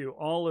 Thank you,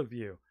 all of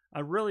you.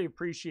 I really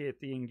appreciate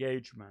the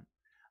engagement.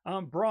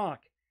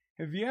 Brock,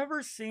 have you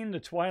ever seen the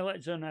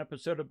Twilight Zone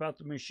episode about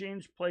the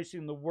machines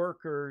placing the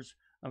workers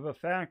of a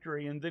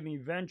factory and then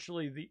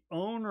eventually the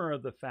owner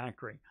of the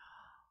factory?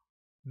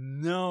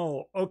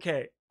 No.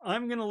 Okay,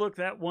 I'm going to look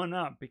that one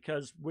up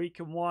because we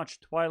can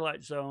watch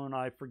Twilight Zone,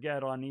 I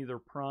forget, on either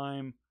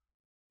Prime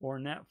or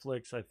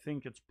Netflix. I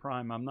think it's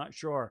Prime. I'm not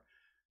sure.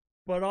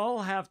 But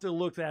I'll have to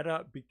look that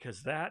up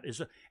because that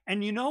is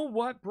and you know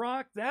what,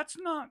 Brock? That's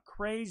not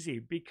crazy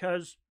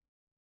because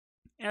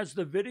as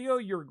the video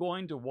you're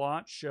going to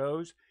watch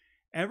shows,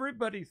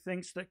 everybody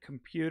thinks that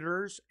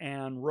computers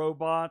and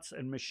robots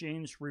and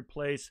machines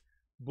replace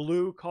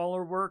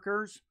blue-collar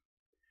workers.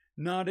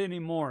 Not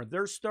anymore.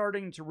 They're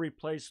starting to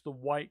replace the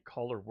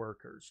white-collar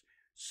workers.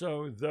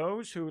 So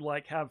those who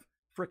have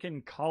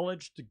freaking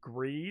college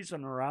degrees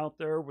and are out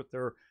there with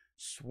their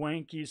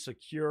swanky,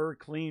 secure,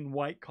 clean,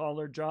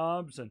 white-collar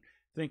jobs and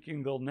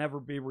thinking they'll never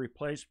be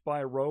replaced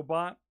by a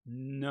robot,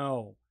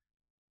 no.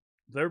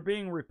 They're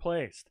being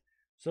replaced.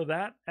 So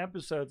that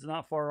episode's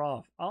not far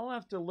off. I'll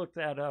have to look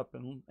that up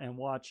and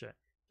watch it.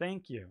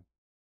 Thank you.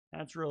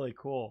 That's really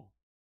cool.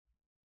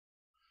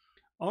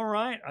 All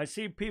right, I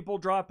see people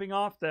dropping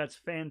off. That's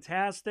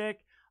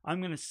fantastic.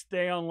 I'm going to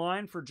stay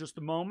online for just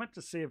a moment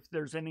to see if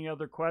there's any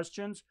other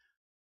questions.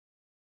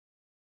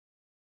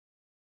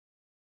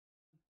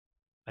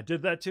 I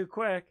did that too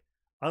quick.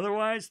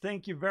 Otherwise,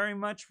 thank you very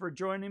much for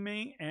joining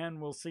me,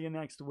 and we'll see you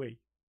next week.